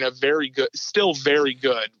spot in a still very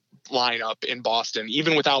good lineup in Boston.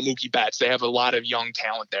 Even without Mookie Betts, they have a lot of young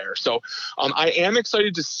talent there. So I am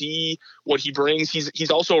excited to see what he brings. He's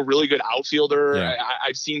also a really good outfielder. Yeah.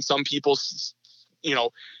 I've seen some people,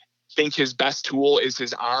 think his best tool is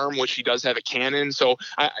his arm, which he does have a cannon. So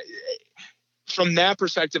from that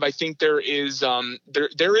perspective, I think there is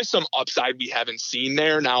some upside we haven't seen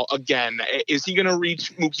there. Now, again, is he going to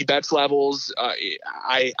reach Mookie Betts levels?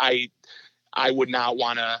 I would not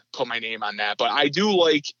want to put my name on that. But I do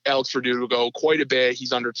like Alex Verdugo quite a bit.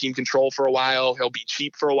 He's under team control for a while. He'll be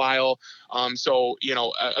cheap for a while. So,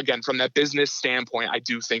 again, from that business standpoint, I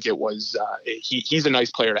do think it was he's a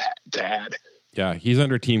nice player to add. Yeah, he's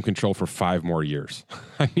under team control for 5 more years.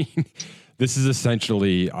 I mean, this is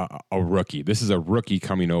essentially a rookie. This is a rookie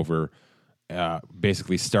coming over,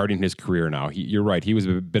 basically starting his career now. You're right. He was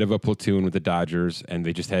a bit of a platoon with the Dodgers, and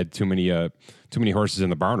they just had too many horses in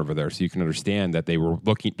the barn over there. So you can understand that they were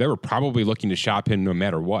probably looking to shop him no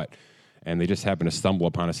matter what. And they just happened to stumble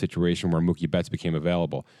upon a situation where Mookie Betts became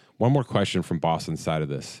available. One more question from Boston's side of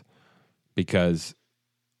this, because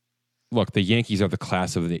look, the Yankees are the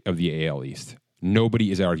class of the AL East. Nobody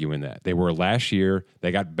is arguing that. They were last year.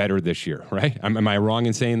 They got better this year, right? Am I wrong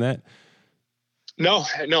in saying that? No,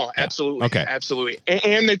 absolutely. Okay. Absolutely.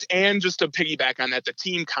 And just to piggyback on that, the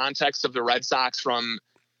team context of the Red Sox from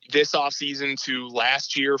this offseason to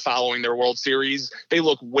last year following their World Series, they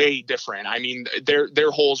look way different. I mean,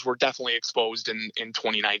 their holes were definitely exposed in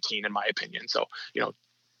 2019, in my opinion. So,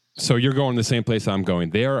 So you're going the same place I'm going.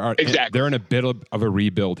 Exactly. They're in a bit of a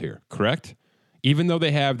rebuild here, correct? Even though they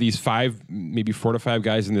have these 5, maybe 4 to 5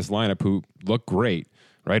 guys in this lineup who look great,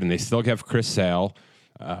 right? And they still have Chris Sale.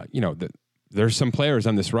 There's some players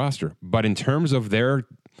on this roster, but in terms of their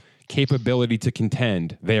capability to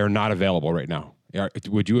contend, they are not available right now.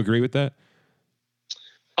 Would you agree with that?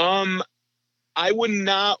 I would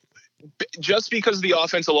not. Just because of the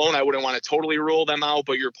offense alone, I wouldn't want to totally rule them out,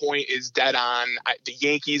 but your point is dead on. The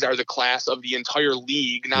Yankees are the class of the entire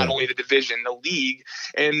league, not only the division, the league.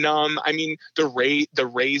 And I mean, the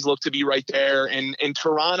Rays look to be right there, and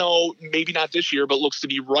Toronto, maybe not this year, but looks to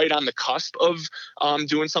be right on the cusp of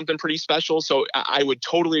doing something pretty special. So I would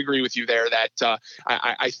totally agree with you there that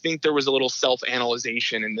I think there was a little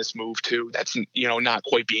self-analyzation in this move too. That's not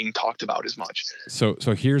quite being talked about as much. So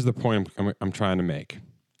here's the point I'm trying to make.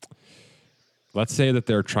 Let's say that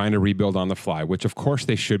they're trying to rebuild on the fly, which of course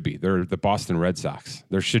they should be. They're the Boston Red Sox.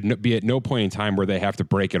 There should be at no point in time where they have to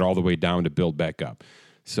break it all the way down to build back up.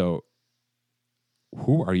 So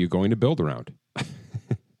who are you going to build around?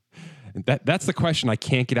 That's the question I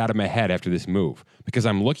can't get out of my head after this move, because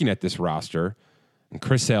I'm looking at this roster, and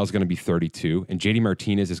Chris Sale is going to be 32, and JD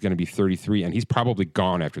Martinez is going to be 33, and he's probably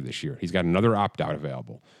gone after this year. He's got another opt-out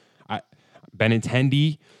available.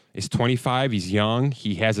 Benintendi is 25. He's young.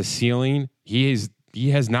 He has a ceiling. He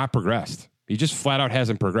has not progressed. He just flat out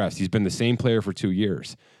hasn't progressed. He's been the same player for 2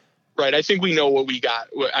 years. Right. I think we know what we got.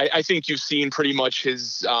 I think you've seen pretty much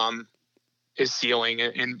his ceiling,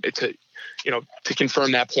 and to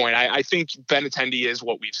confirm that point, I think Benintendi is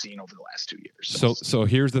what we've seen over the last 2 years. So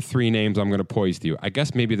here's the 3 names I'm going to poise to you. I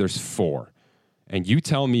guess maybe there's 4, and you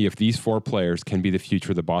tell me if these 4 players can be the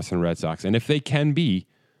future of the Boston Red Sox, and if they can be,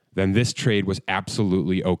 then this trade was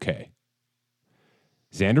absolutely okay.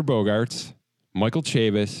 Xander Bogaerts, Michael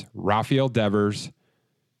Chavis, Rafael Devers,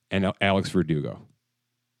 and Alex Verdugo.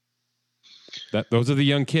 Those are the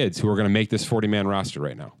young kids who are going to make this 40-man roster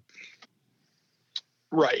right now.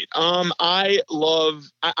 Right. I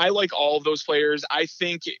like all of those players. I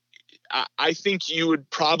think you would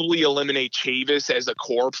probably eliminate Chavis as a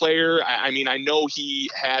core player. I mean, I know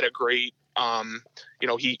he had a great,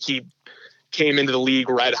 he came into the league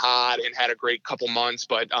red hot and had a great couple months,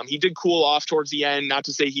 but he did cool off towards the end. Not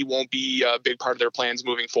to say he won't be a big part of their plans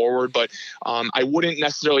moving forward, but I wouldn't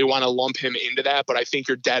necessarily want to lump him into that. But I think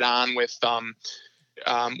you're dead on with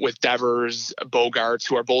Devers, Bogaerts,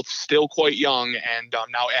 who are both still quite young, and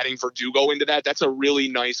now adding Verdugo into that. That's a really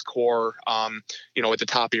nice core, at the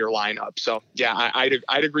top of your lineup. So yeah,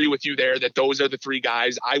 I'd agree with you there that those are the 3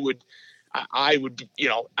 guys I would,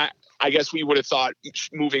 I guess we would have thought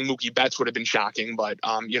moving Mookie Betts would have been shocking, but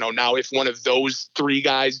now if one of those 3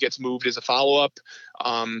 guys gets moved as a follow-up,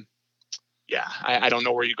 I don't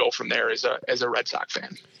know where you go from there as a Red Sox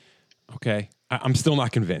fan. Okay. I'm still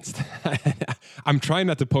not convinced. I'm trying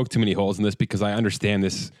not to poke too many holes in this because I understand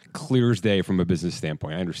this clear as day from a business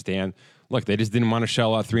standpoint. I understand. Look, they just didn't want to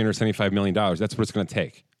shell out $375 million. That's what it's going to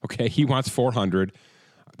take. Okay. He wants $400.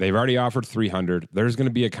 They've already offered $300. There's going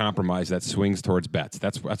to be a compromise that swings towards Betts.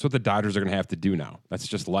 That's what the Dodgers are going to have to do now. That's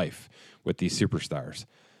just life with these superstars.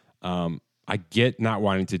 I get not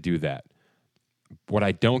wanting to do that. What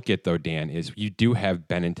I don't get, though, Dan, is you do have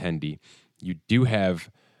Benintendi. You do have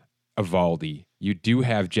Evaldi. You do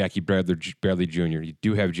have Jackie Bradley Jr. You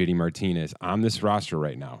do have JD Martinez on this roster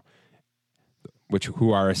right now,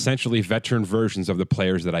 who are essentially veteran versions of the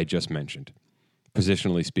players that I just mentioned,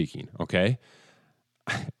 positionally speaking, okay?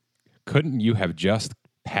 Couldn't you have just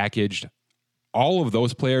packaged all of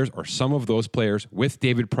those players or some of those players with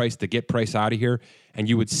David Price to get Price out of here, and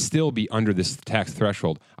you would still be under this tax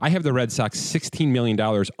threshold. I have the Red Sox $16 million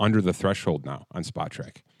under the threshold now on Spot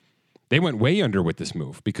Track. They went way under with this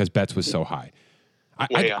move because Betts was so high.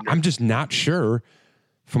 I'm just not sure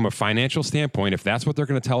from a financial standpoint, if that's what they're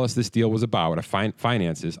going to tell us this deal was about,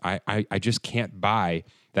 finances, I just can't buy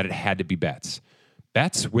that it had to be Betts.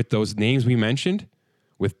 Betts with those names we mentioned,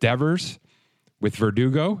 with Devers, with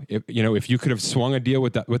Verdugo, if you could have swung a deal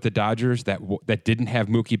with the Dodgers that didn't have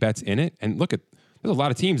Mookie Betts in it, and look, there's a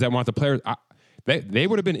lot of teams that want the players. They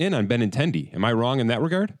would have been in on Benintendi. Am I wrong in that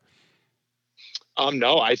regard?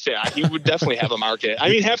 No, I say he would definitely have a market. I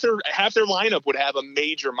mean, half their lineup would have a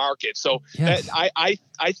major market. So yes. I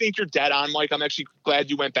think you're dead on, Mike. I'm actually glad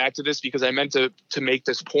you went back to this because I meant to make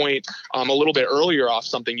this point a little bit earlier off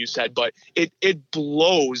something you said, but it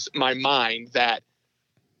blows my mind that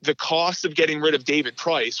the cost of getting rid of David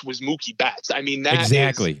Price was Mookie Betts. I mean, that's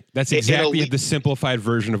exactly the simplified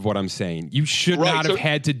version of what I'm saying. You should not have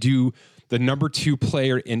had to do the number 2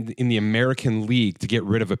 player in the American League to get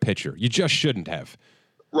rid of a pitcher. You just shouldn't have.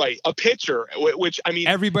 Right. A pitcher, which, I mean,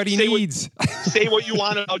 everybody needs. Say what you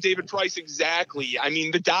want about David Price. Exactly. I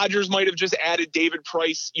mean, the Dodgers might have just added David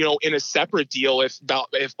Price, in a separate deal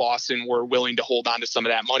if Boston were willing to hold on to some of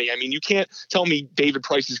that money. I mean, you can't tell me David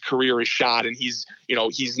Price's career is shot and he's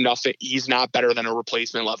nothing. He's not better than a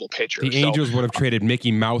replacement level pitcher. The Angels would have traded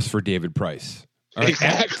Mickey Mouse for David Price. Right?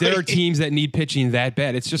 Exactly. There are teams that need pitching that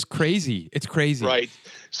bad. It's just crazy. It's crazy. Right.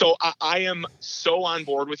 So I am so on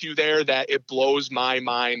board with you there that it blows my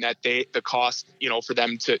mind that the cost, for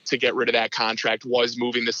them to get rid of that contract was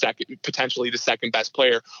moving potentially the second best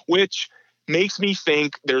player, which makes me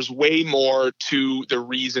think there's way more to the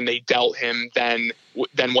reason they dealt him than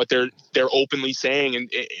what they're openly saying,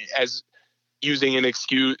 and as using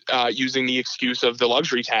the excuse of the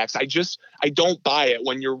luxury tax. I don't buy it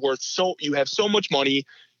when you have so much money,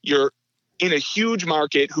 you're in a huge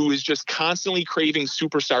market who is just constantly craving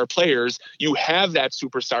superstar players. You have that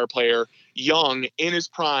superstar player young in his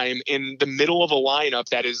prime in the middle of a lineup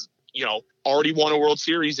that is, already won a World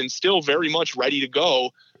Series and still very much ready to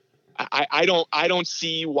go. I don't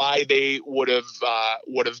see why they would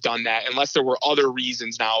have done that unless there were other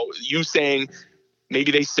reasons. Now, you saying maybe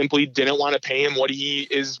they simply didn't want to pay him what he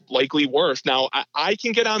is likely worth. Now, I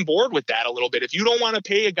can get on board with that a little bit. If you don't want to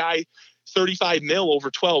pay a guy $35 million over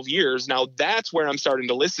 12 years, now that's where I'm starting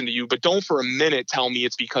to listen to you. But don't for a minute tell me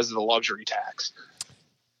it's because of the luxury tax.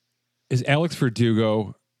 Is Alex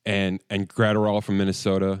Verdugo and Gratterall from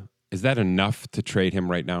Minnesota, is that enough to trade him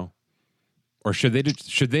right now? Or should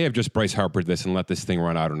they have just Bryce Harpered this and let this thing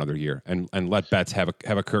run out another year and let Betts have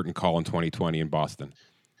a curtain call in 2020 in Boston?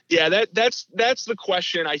 Yeah, that's the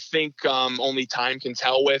question I think only time can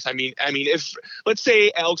tell with. I mean, if let's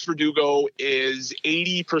say Alex Verdugo is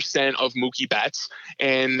 80% of Mookie Betts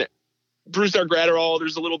and Brusdar Gratterall,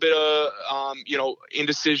 there's a little bit of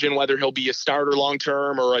indecision whether he'll be a starter long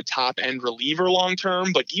term or a top end reliever long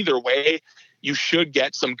term. But either way, you should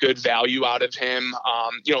get some good value out of him.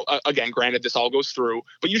 Again, granted, this all goes through,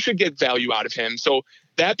 but you should get value out of him. So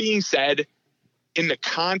that being said, in the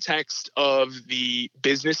context of the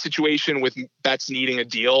business situation with Betts needing a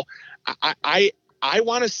deal, I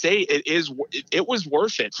want to say it was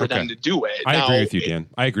worth it for them to do it. I agree with you, Dan.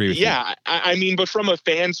 I agree with you. Yeah, I mean, but from a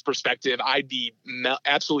fan's perspective, I'd be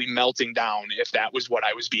absolutely melting down if that was what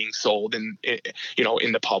I was being sold in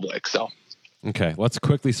the public. So. Okay, let's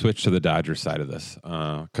quickly switch to the Dodgers side of this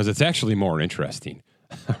because it's actually more interesting,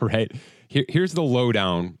 right? Here's the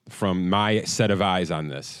lowdown from my set of eyes on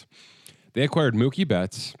this. They acquired Mookie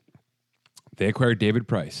Betts. They acquired David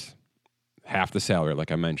Price, half the salary, like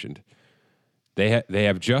I mentioned. They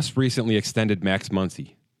have just recently extended Max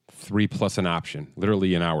Muncy, 3+ an option,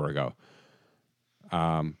 literally an hour ago.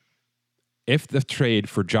 If the trade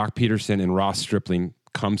for Jock Peterson and Ross Stripling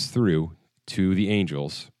comes through to the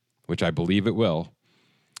Angels, which I believe it will,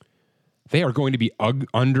 they are going to be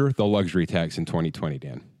under the luxury tax in 2020,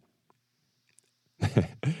 Dan.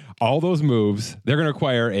 All those moves, they're going to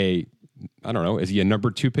acquire I don't know, is he a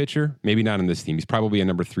number 2 pitcher? Maybe not on this team. He's probably a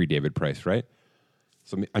number 3 David Price, right?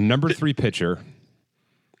 So a number 3 pitcher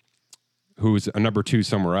who's a number 2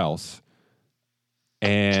 somewhere else.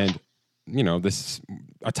 And, this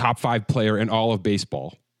a top 5 player in all of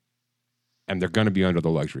baseball. And they're going to be under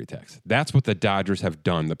the luxury tax. That's what the Dodgers have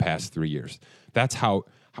done the past 3 years. That's how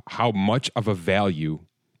much of a value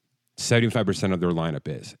 75% of their lineup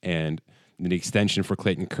is. And the extension for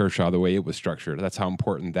Clayton Kershaw, the way it was structured, that's how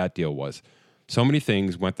important that deal was. So many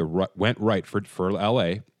things went right for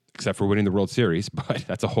LA, except for winning the World Series, but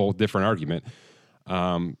that's a whole different argument.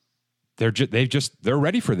 They're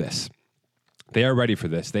ready for this. They are ready for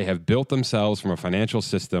this. They have built themselves from a financial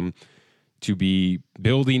system to be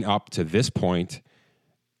building up to this point.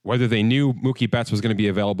 Whether they knew Mookie Betts was going to be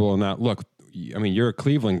available or not, look, I mean, you're a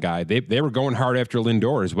Cleveland guy. They were going hard after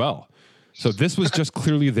Lindor as well. So this was just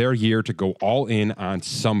clearly their year to go all in on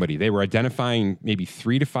somebody. They were identifying maybe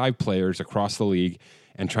 3 to 5 players across the league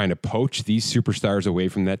and trying to poach these superstars away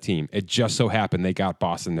from that team. It just so happened they got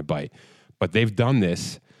Boston to bite. But they've done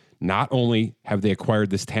this. Not only have they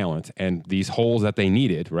acquired this talent and these holes that they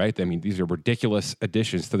needed, right? I mean, these are ridiculous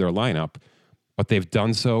additions to their lineup, but they've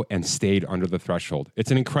done so and stayed under the threshold.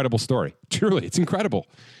 It's an incredible story. Truly, it's incredible.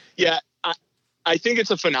 Yeah, I think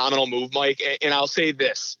it's a phenomenal move, Mike. And I'll say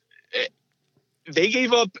this. They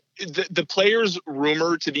gave up the players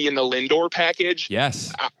rumored to be in the Lindor package.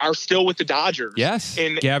 Yes. Are still with the Dodgers. Yes.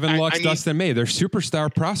 And Gavin Lux, Dustin May, they're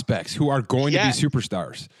superstar prospects who are going to be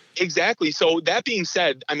superstars. Exactly. So that being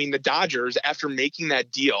said, I mean, the Dodgers, after making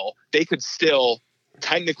that deal, they could still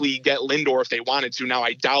technically get Lindor if they wanted to. Now,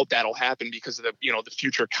 I doubt that'll happen because of the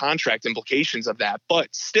future contract implications of that.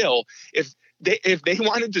 But still, if they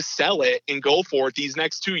wanted to sell it and go for it these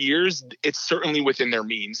next 2 years, it's certainly within their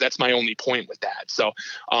means. That's my only point with that. So,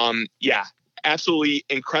 absolutely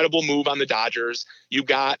incredible move on the Dodgers. You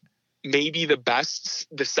got maybe the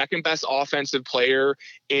second best offensive player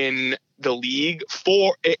in the league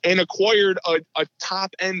and acquired a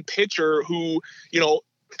top end pitcher who,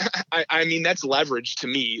 I mean, that's leverage to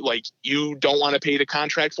me. Like, you don't want to pay the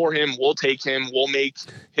contract for him. We'll take him. We'll make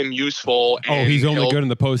him useful. And he's only good in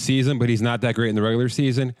the postseason, but he's not that great in the regular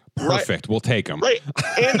season. Perfect. Right. We'll take him. Right.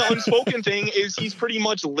 And the unspoken thing is he's pretty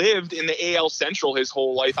much lived in the AL Central his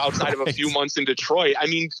whole life outside of a few months in Detroit. I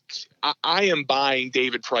mean, I am buying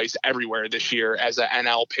David Price everywhere this year as an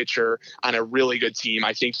NL pitcher on a really good team.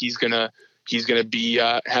 I think he's going to be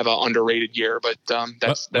have an underrated year, but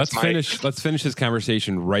let's finish this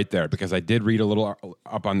conversation right there, because I did read a little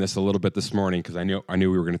up on this a little bit this morning because I knew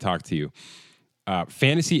we were going to talk to you.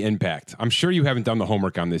 Fantasy impact. I'm sure you haven't done the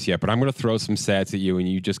homework on this yet, but I'm going to throw some stats at you and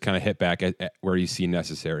you just kind of hit back at where you see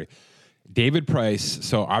necessary. David Price.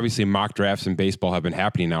 So obviously mock drafts in baseball have been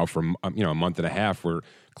happening now for a month and a half. We're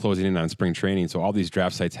closing in on spring training, so all these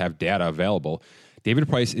draft sites have data available. David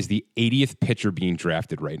Price is the 80th pitcher being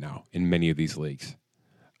drafted right now in many of these leagues.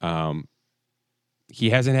 He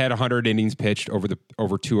hasn't had 100 innings pitched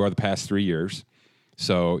over 2 of the past 3 years.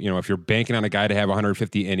 So, if you're banking on a guy to have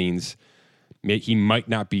 150 innings, he might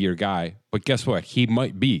not be your guy. But guess what? He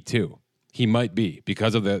might be too. He might be,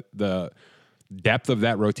 because of the depth of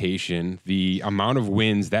that rotation, the amount of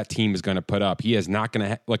wins that team is going to put up. He is not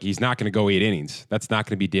going to he's not going to go 8 innings. That's not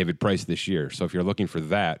going to be David Price this year. So if you're looking for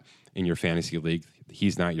that in your fantasy league,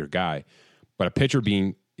 he's not your guy. But a pitcher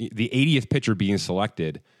being the 80th pitcher being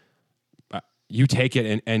selected, you take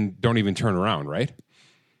it and don't even turn around, right?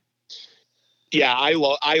 Yeah,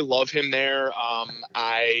 I love him there.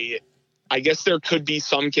 I guess there could be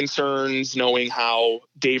some concerns knowing how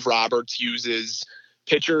Dave Roberts uses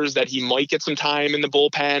pitchers, that he might get some time in the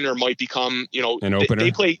bullpen or might become, an opener.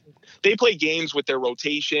 They play games with their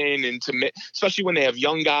rotation, and especially when they have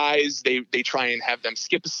young guys, they try and have them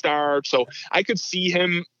skip a start. So I could see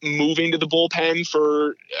him moving to the bullpen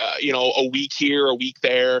for a week here, a week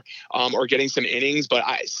there, or getting some innings. But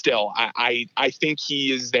I think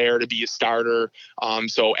he is there to be a starter.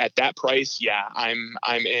 So at that price, yeah, I'm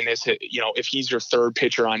in as if he's your third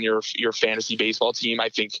pitcher on your fantasy baseball team, I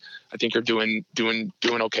think you're doing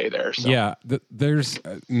okay there. So. Yeah, there's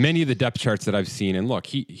many of the depth charts that I've seen, and look,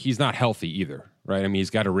 he's not healthy either, right? I mean, he's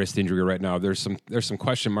got a wrist injury right now. There's some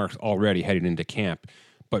question marks already heading into camp,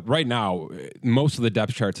 but right now, most of the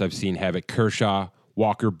depth charts I've seen have it Kershaw,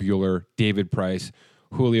 Walker Buehler, David Price,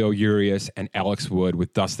 Julio Urias, and Alex Wood,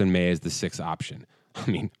 with Dustin May as the 6th option. I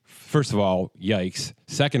mean, first of all, yikes.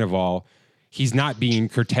 Second of all, he's not being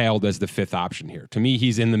curtailed as the 5th option here. To me,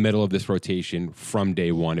 he's in the middle of this rotation from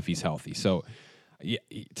day one if he's healthy. So, yeah,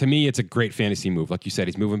 to me, it's a great fantasy move. Like you said,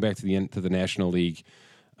 he's moving back to the National League.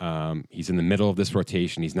 He's in the middle of this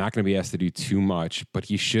rotation. He's not going to be asked to do too much, but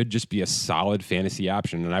he should just be a solid fantasy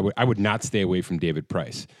option. And I would not stay away from David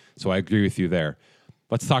Price. So I agree with you there.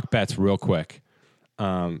 Let's talk bets real quick.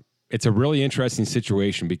 It's a really interesting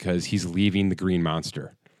situation because he's leaving the Green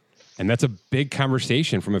Monster. And that's a big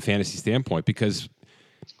conversation from a fantasy standpoint, because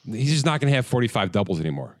he's just not going to have 45 doubles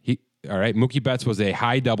anymore. All right, Mookie Betts was a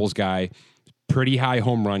high doubles guy, pretty high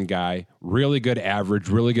home run guy, really good average,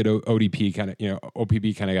 really good ODP kind of,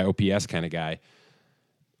 OPB kind of guy, OPS kind of guy.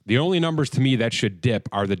 The only numbers to me that should dip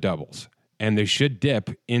are the doubles, and they should dip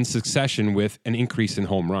in succession with an increase in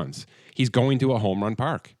home runs. He's going to a home run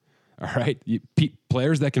park. All right,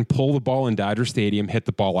 players that can pull the ball in Dodger Stadium hit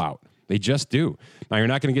the ball out. They just do. Now, you're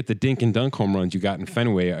not going to get the dink and dunk home runs you got in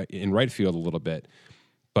Fenway in right field a little bit,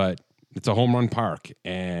 but it's a home run park.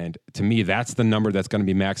 And to me, that's the number that's going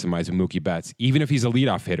to be maximized with Mookie Betts, even if he's a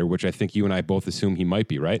leadoff hitter, which I think you and I both assume he might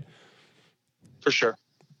be, right? For sure.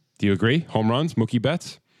 Do you agree? Home runs, Mookie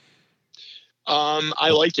Betts? I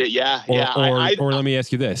like it. Yeah. Or let me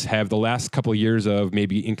ask you this. Have the last couple of years of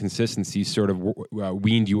maybe inconsistency sort of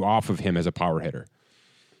weaned you off of him as a power hitter?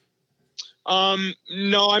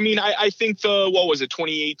 No, I mean, I think what was it,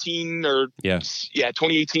 2018 or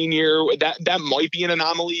 2018 year, that might be an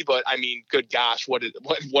anomaly, but I mean, good gosh, what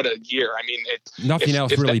a year. I mean, nothing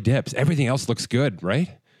else really dips. Everything else looks good, right?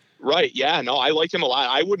 Right. Yeah, no, I like him a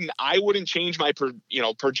lot. I wouldn't change my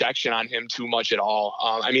projection on him too much at all.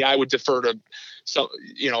 I mean, I would defer to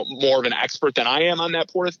more of an expert than I am on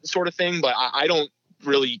that sort of thing, but I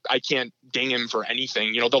can't ding him for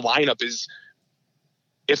anything. The lineup is,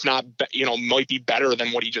 if not, might be better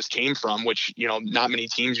than what he just came from, which, not many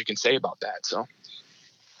teams you can say about that. So,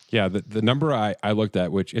 yeah, the number I looked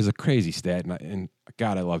at, which is a crazy stat, and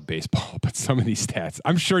God, I love baseball, but some of these stats,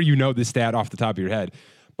 I'm sure you know this stat off the top of your head,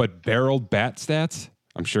 but barreled bat stats,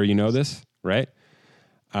 I'm sure you know this, right?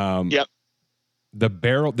 Yep.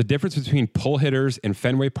 The difference between pull hitters in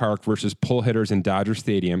Fenway Park versus pull hitters in Dodger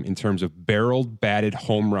Stadium in terms of barreled batted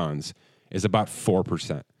home runs is about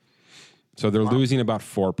 4%. So they're losing about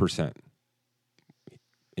 4%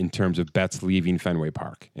 in terms of Betts leaving Fenway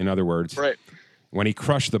Park. In other words, right, when he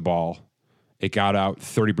crushed the ball, it got out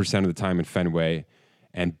 30% of the time in Fenway,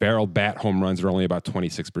 and barrel bat home runs are only about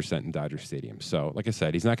 26% in Dodger Stadium. So, like I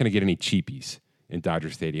said, he's not going to get any cheapies in Dodger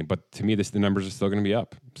Stadium, but to me, the numbers are still going to be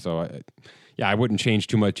up. So, I wouldn't change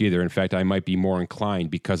too much either. In fact, I might be more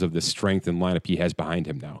inclined because of the strength and lineup he has behind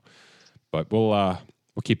him now. But we'll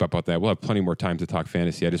keep up with that. We'll have plenty more time to talk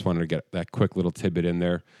fantasy. I just wanted to get that quick little tidbit in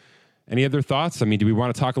there. Any other thoughts? I mean, do we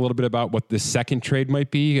want to talk a little bit about what the second trade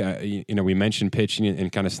might be? We mentioned pitching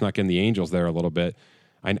and kind of snuck in the Angels there a little bit.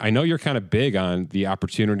 I know you're kind of big on the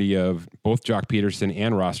opportunity of both Jock Peterson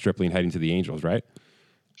and Ross Stripling heading to the Angels, right?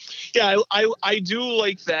 Yeah, I do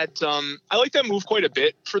like that. I like that move quite a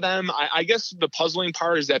bit for them. I guess the puzzling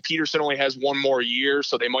part is that Peterson only has one more year,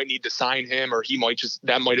 so they might need to sign him, or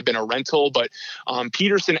that might have been a rental. But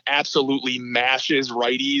Peterson absolutely mashes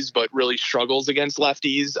righties, but really struggles against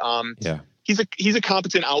lefties. He's a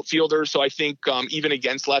competent outfielder, so I think even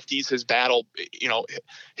against lefties,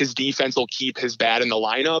 his defense will keep his bat in the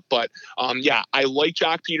lineup. But I like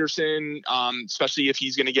Jock Peterson, especially if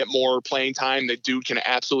he's going to get more playing time. The dude can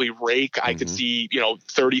absolutely rake. I could see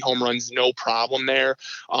 30 home runs, no problem there.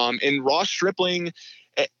 And Ross Stripling,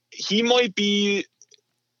 he might be.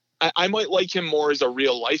 I might like him more as a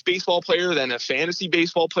real life baseball player than a fantasy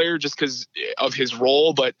baseball player just because of his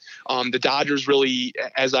role. But the Dodgers really,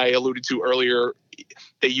 as I alluded to earlier,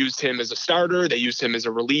 they used him as a starter. They used him as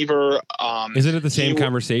a reliever. Is it the same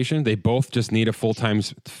conversation? They both just need a full-time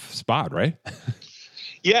spot, right?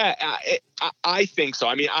 Yeah, I think so.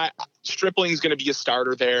 I mean, Stripling's going to be a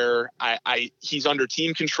starter there. He's under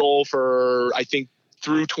team control for, I think,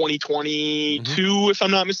 through 2022, if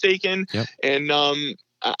I'm not mistaken. Yep. And,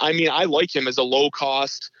 I mean, I like him as a low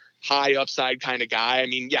cost, high upside kind of guy. I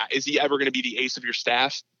mean, is he ever going to be the ace of your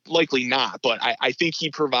staff? Likely not, but I think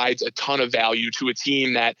he provides a ton of value to a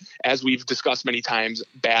team that, as we've discussed many times,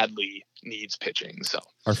 badly needs pitching. So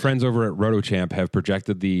our friends over at RotoChamp have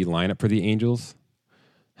projected the lineup for the Angels.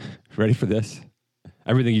 Ready for this?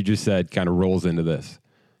 Everything you just said kind of rolls into this.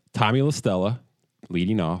 Tommy La Stella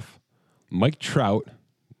leading off, Mike Trout,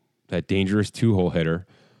 that dangerous two-hole hitter,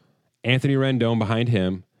 Anthony Rendon behind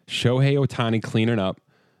him, Shohei Ohtani cleaning up,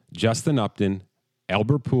 Justin Upton,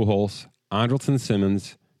 Albert Pujols, Andrelton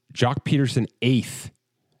Simmons, Jock Peterson 8th,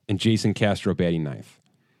 and Jason Castro batting 9th.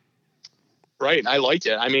 Right, I liked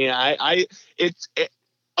it. I mean,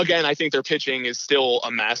 again, I think their pitching is still a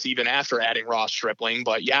mess even after adding Ross Stripling.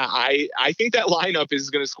 But I think that lineup is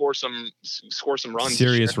going to score some runs.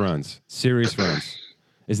 Serious runs.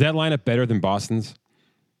 Is that lineup better than Boston's?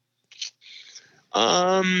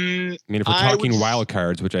 I mean, if we're talking wild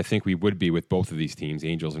cards, which I think we would be with both of these teams,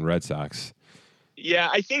 Angels and Red Sox. Yeah,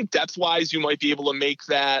 I think depth-wise, you might be able to make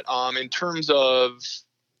that. In terms of,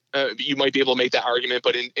 you might be able to make that argument,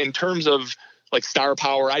 but in terms of like star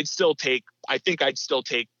power, I'd still take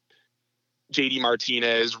JD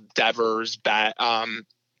Martinez, Devers,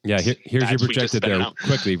 here's your projected there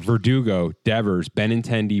quickly. Verdugo, Devers,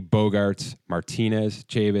 Benintendi, Bogarts, Martinez,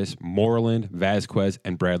 Chavis, Moreland, Vasquez,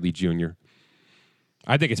 and Bradley Jr.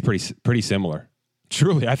 I think it's pretty similar.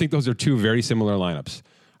 Truly, I think those are two very similar lineups.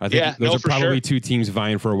 I think those are probably two teams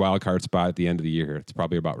vying for a wild card spot at the end of the year here. It's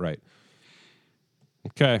probably about right.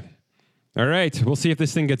 Okay. All right, we'll see if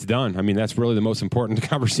this thing gets done. I mean, that's really the most important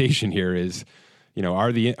conversation here. Is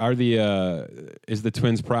the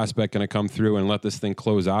Twins prospect going to come through and let this thing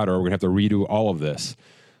close out, or are we going to have to redo all of this?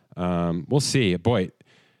 We'll see. Boy,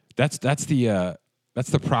 that's the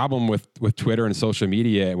problem with Twitter and social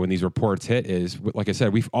media when these reports hit. Is, like I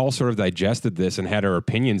said, we've all sort of digested this and had our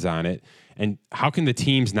opinions on it. And how can the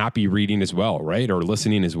teams not be reading as well, right, or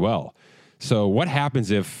listening as well? So what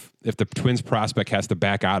happens if the Twins prospect has to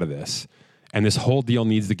back out of this, and this whole deal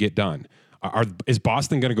needs to get done? Is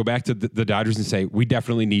Boston going to go back to the Dodgers and say, we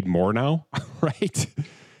definitely need more now, right?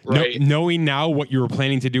 Right. Knowing now what you were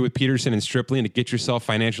planning to do with Peterson and Stripling to get yourself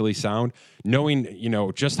financially sound, knowing,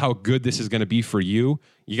 just how good this is going to be for you,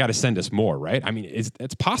 you got to send us more, right? I mean,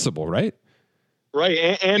 it's possible, right?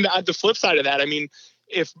 Right. And on the flip side of that, I mean,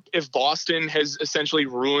 if Boston has essentially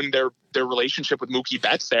ruined their relationship with Mookie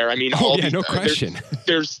Betts there, I mean, no question.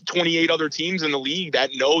 There's 28 other teams in the league that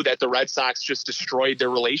know that the Red Sox just destroyed their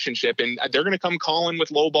relationship, and they're going to come calling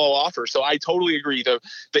with low ball offers. So I totally agree. The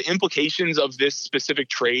implications of this specific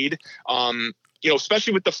trade,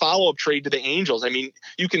 especially with the follow-up trade to the Angels, I mean,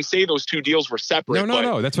 you can say those two deals were separate.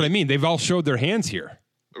 No. That's what I mean. They've all showed their hands here.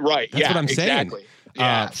 Right. That's what I'm saying. Exactly.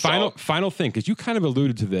 Yeah. Final thing, because you kind of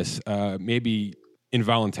alluded to this, maybe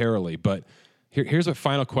involuntarily, but here's a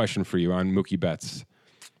final question for you on Mookie Betts.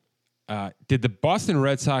 Did the Boston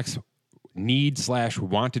Red Sox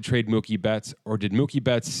need/want to trade Mookie Betts, or did Mookie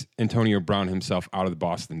Betts Antonio Brown himself out of the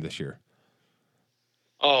Boston this year?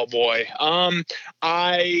 Oh boy.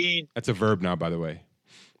 That's a verb now, by the way.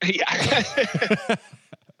 Yeah.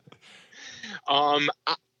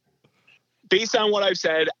 Based on what I've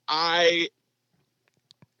said,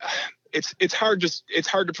 it's hard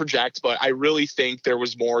to project, but I really think there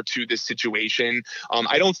was more to this situation.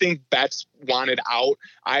 I don't think Betts wanted out.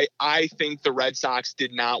 I think the Red Sox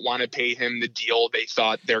did not want to pay him the deal they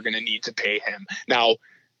thought they're going to need to pay him. Now,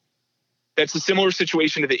 that's a similar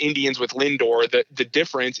situation to the Indians with Lindor. The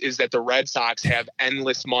difference is that the Red Sox have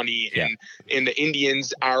endless money, and the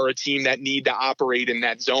Indians are a team that need to operate in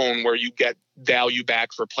that zone where you get value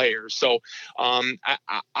back for players. So I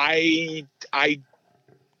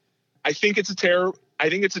think it's a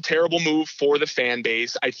terrible move for the fan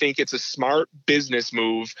base. I think it's a smart business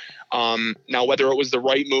move. Now, whether it was the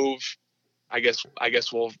right move, I guess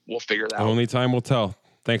we'll figure that out. Only time will tell.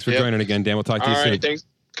 Thanks for joining again, Dan. We'll talk to you soon. All right, thanks.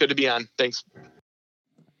 Good to be on. Thanks.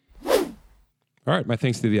 All right, my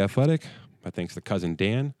thanks to The Athletic. My thanks to Cousin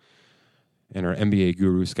Dan and our NBA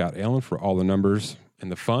guru, Scott Allen, for all the numbers and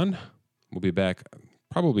the fun. We'll be back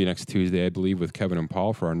probably next Tuesday, I believe, with Kevin and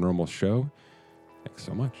Paul for our normal show. Thanks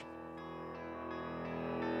so much.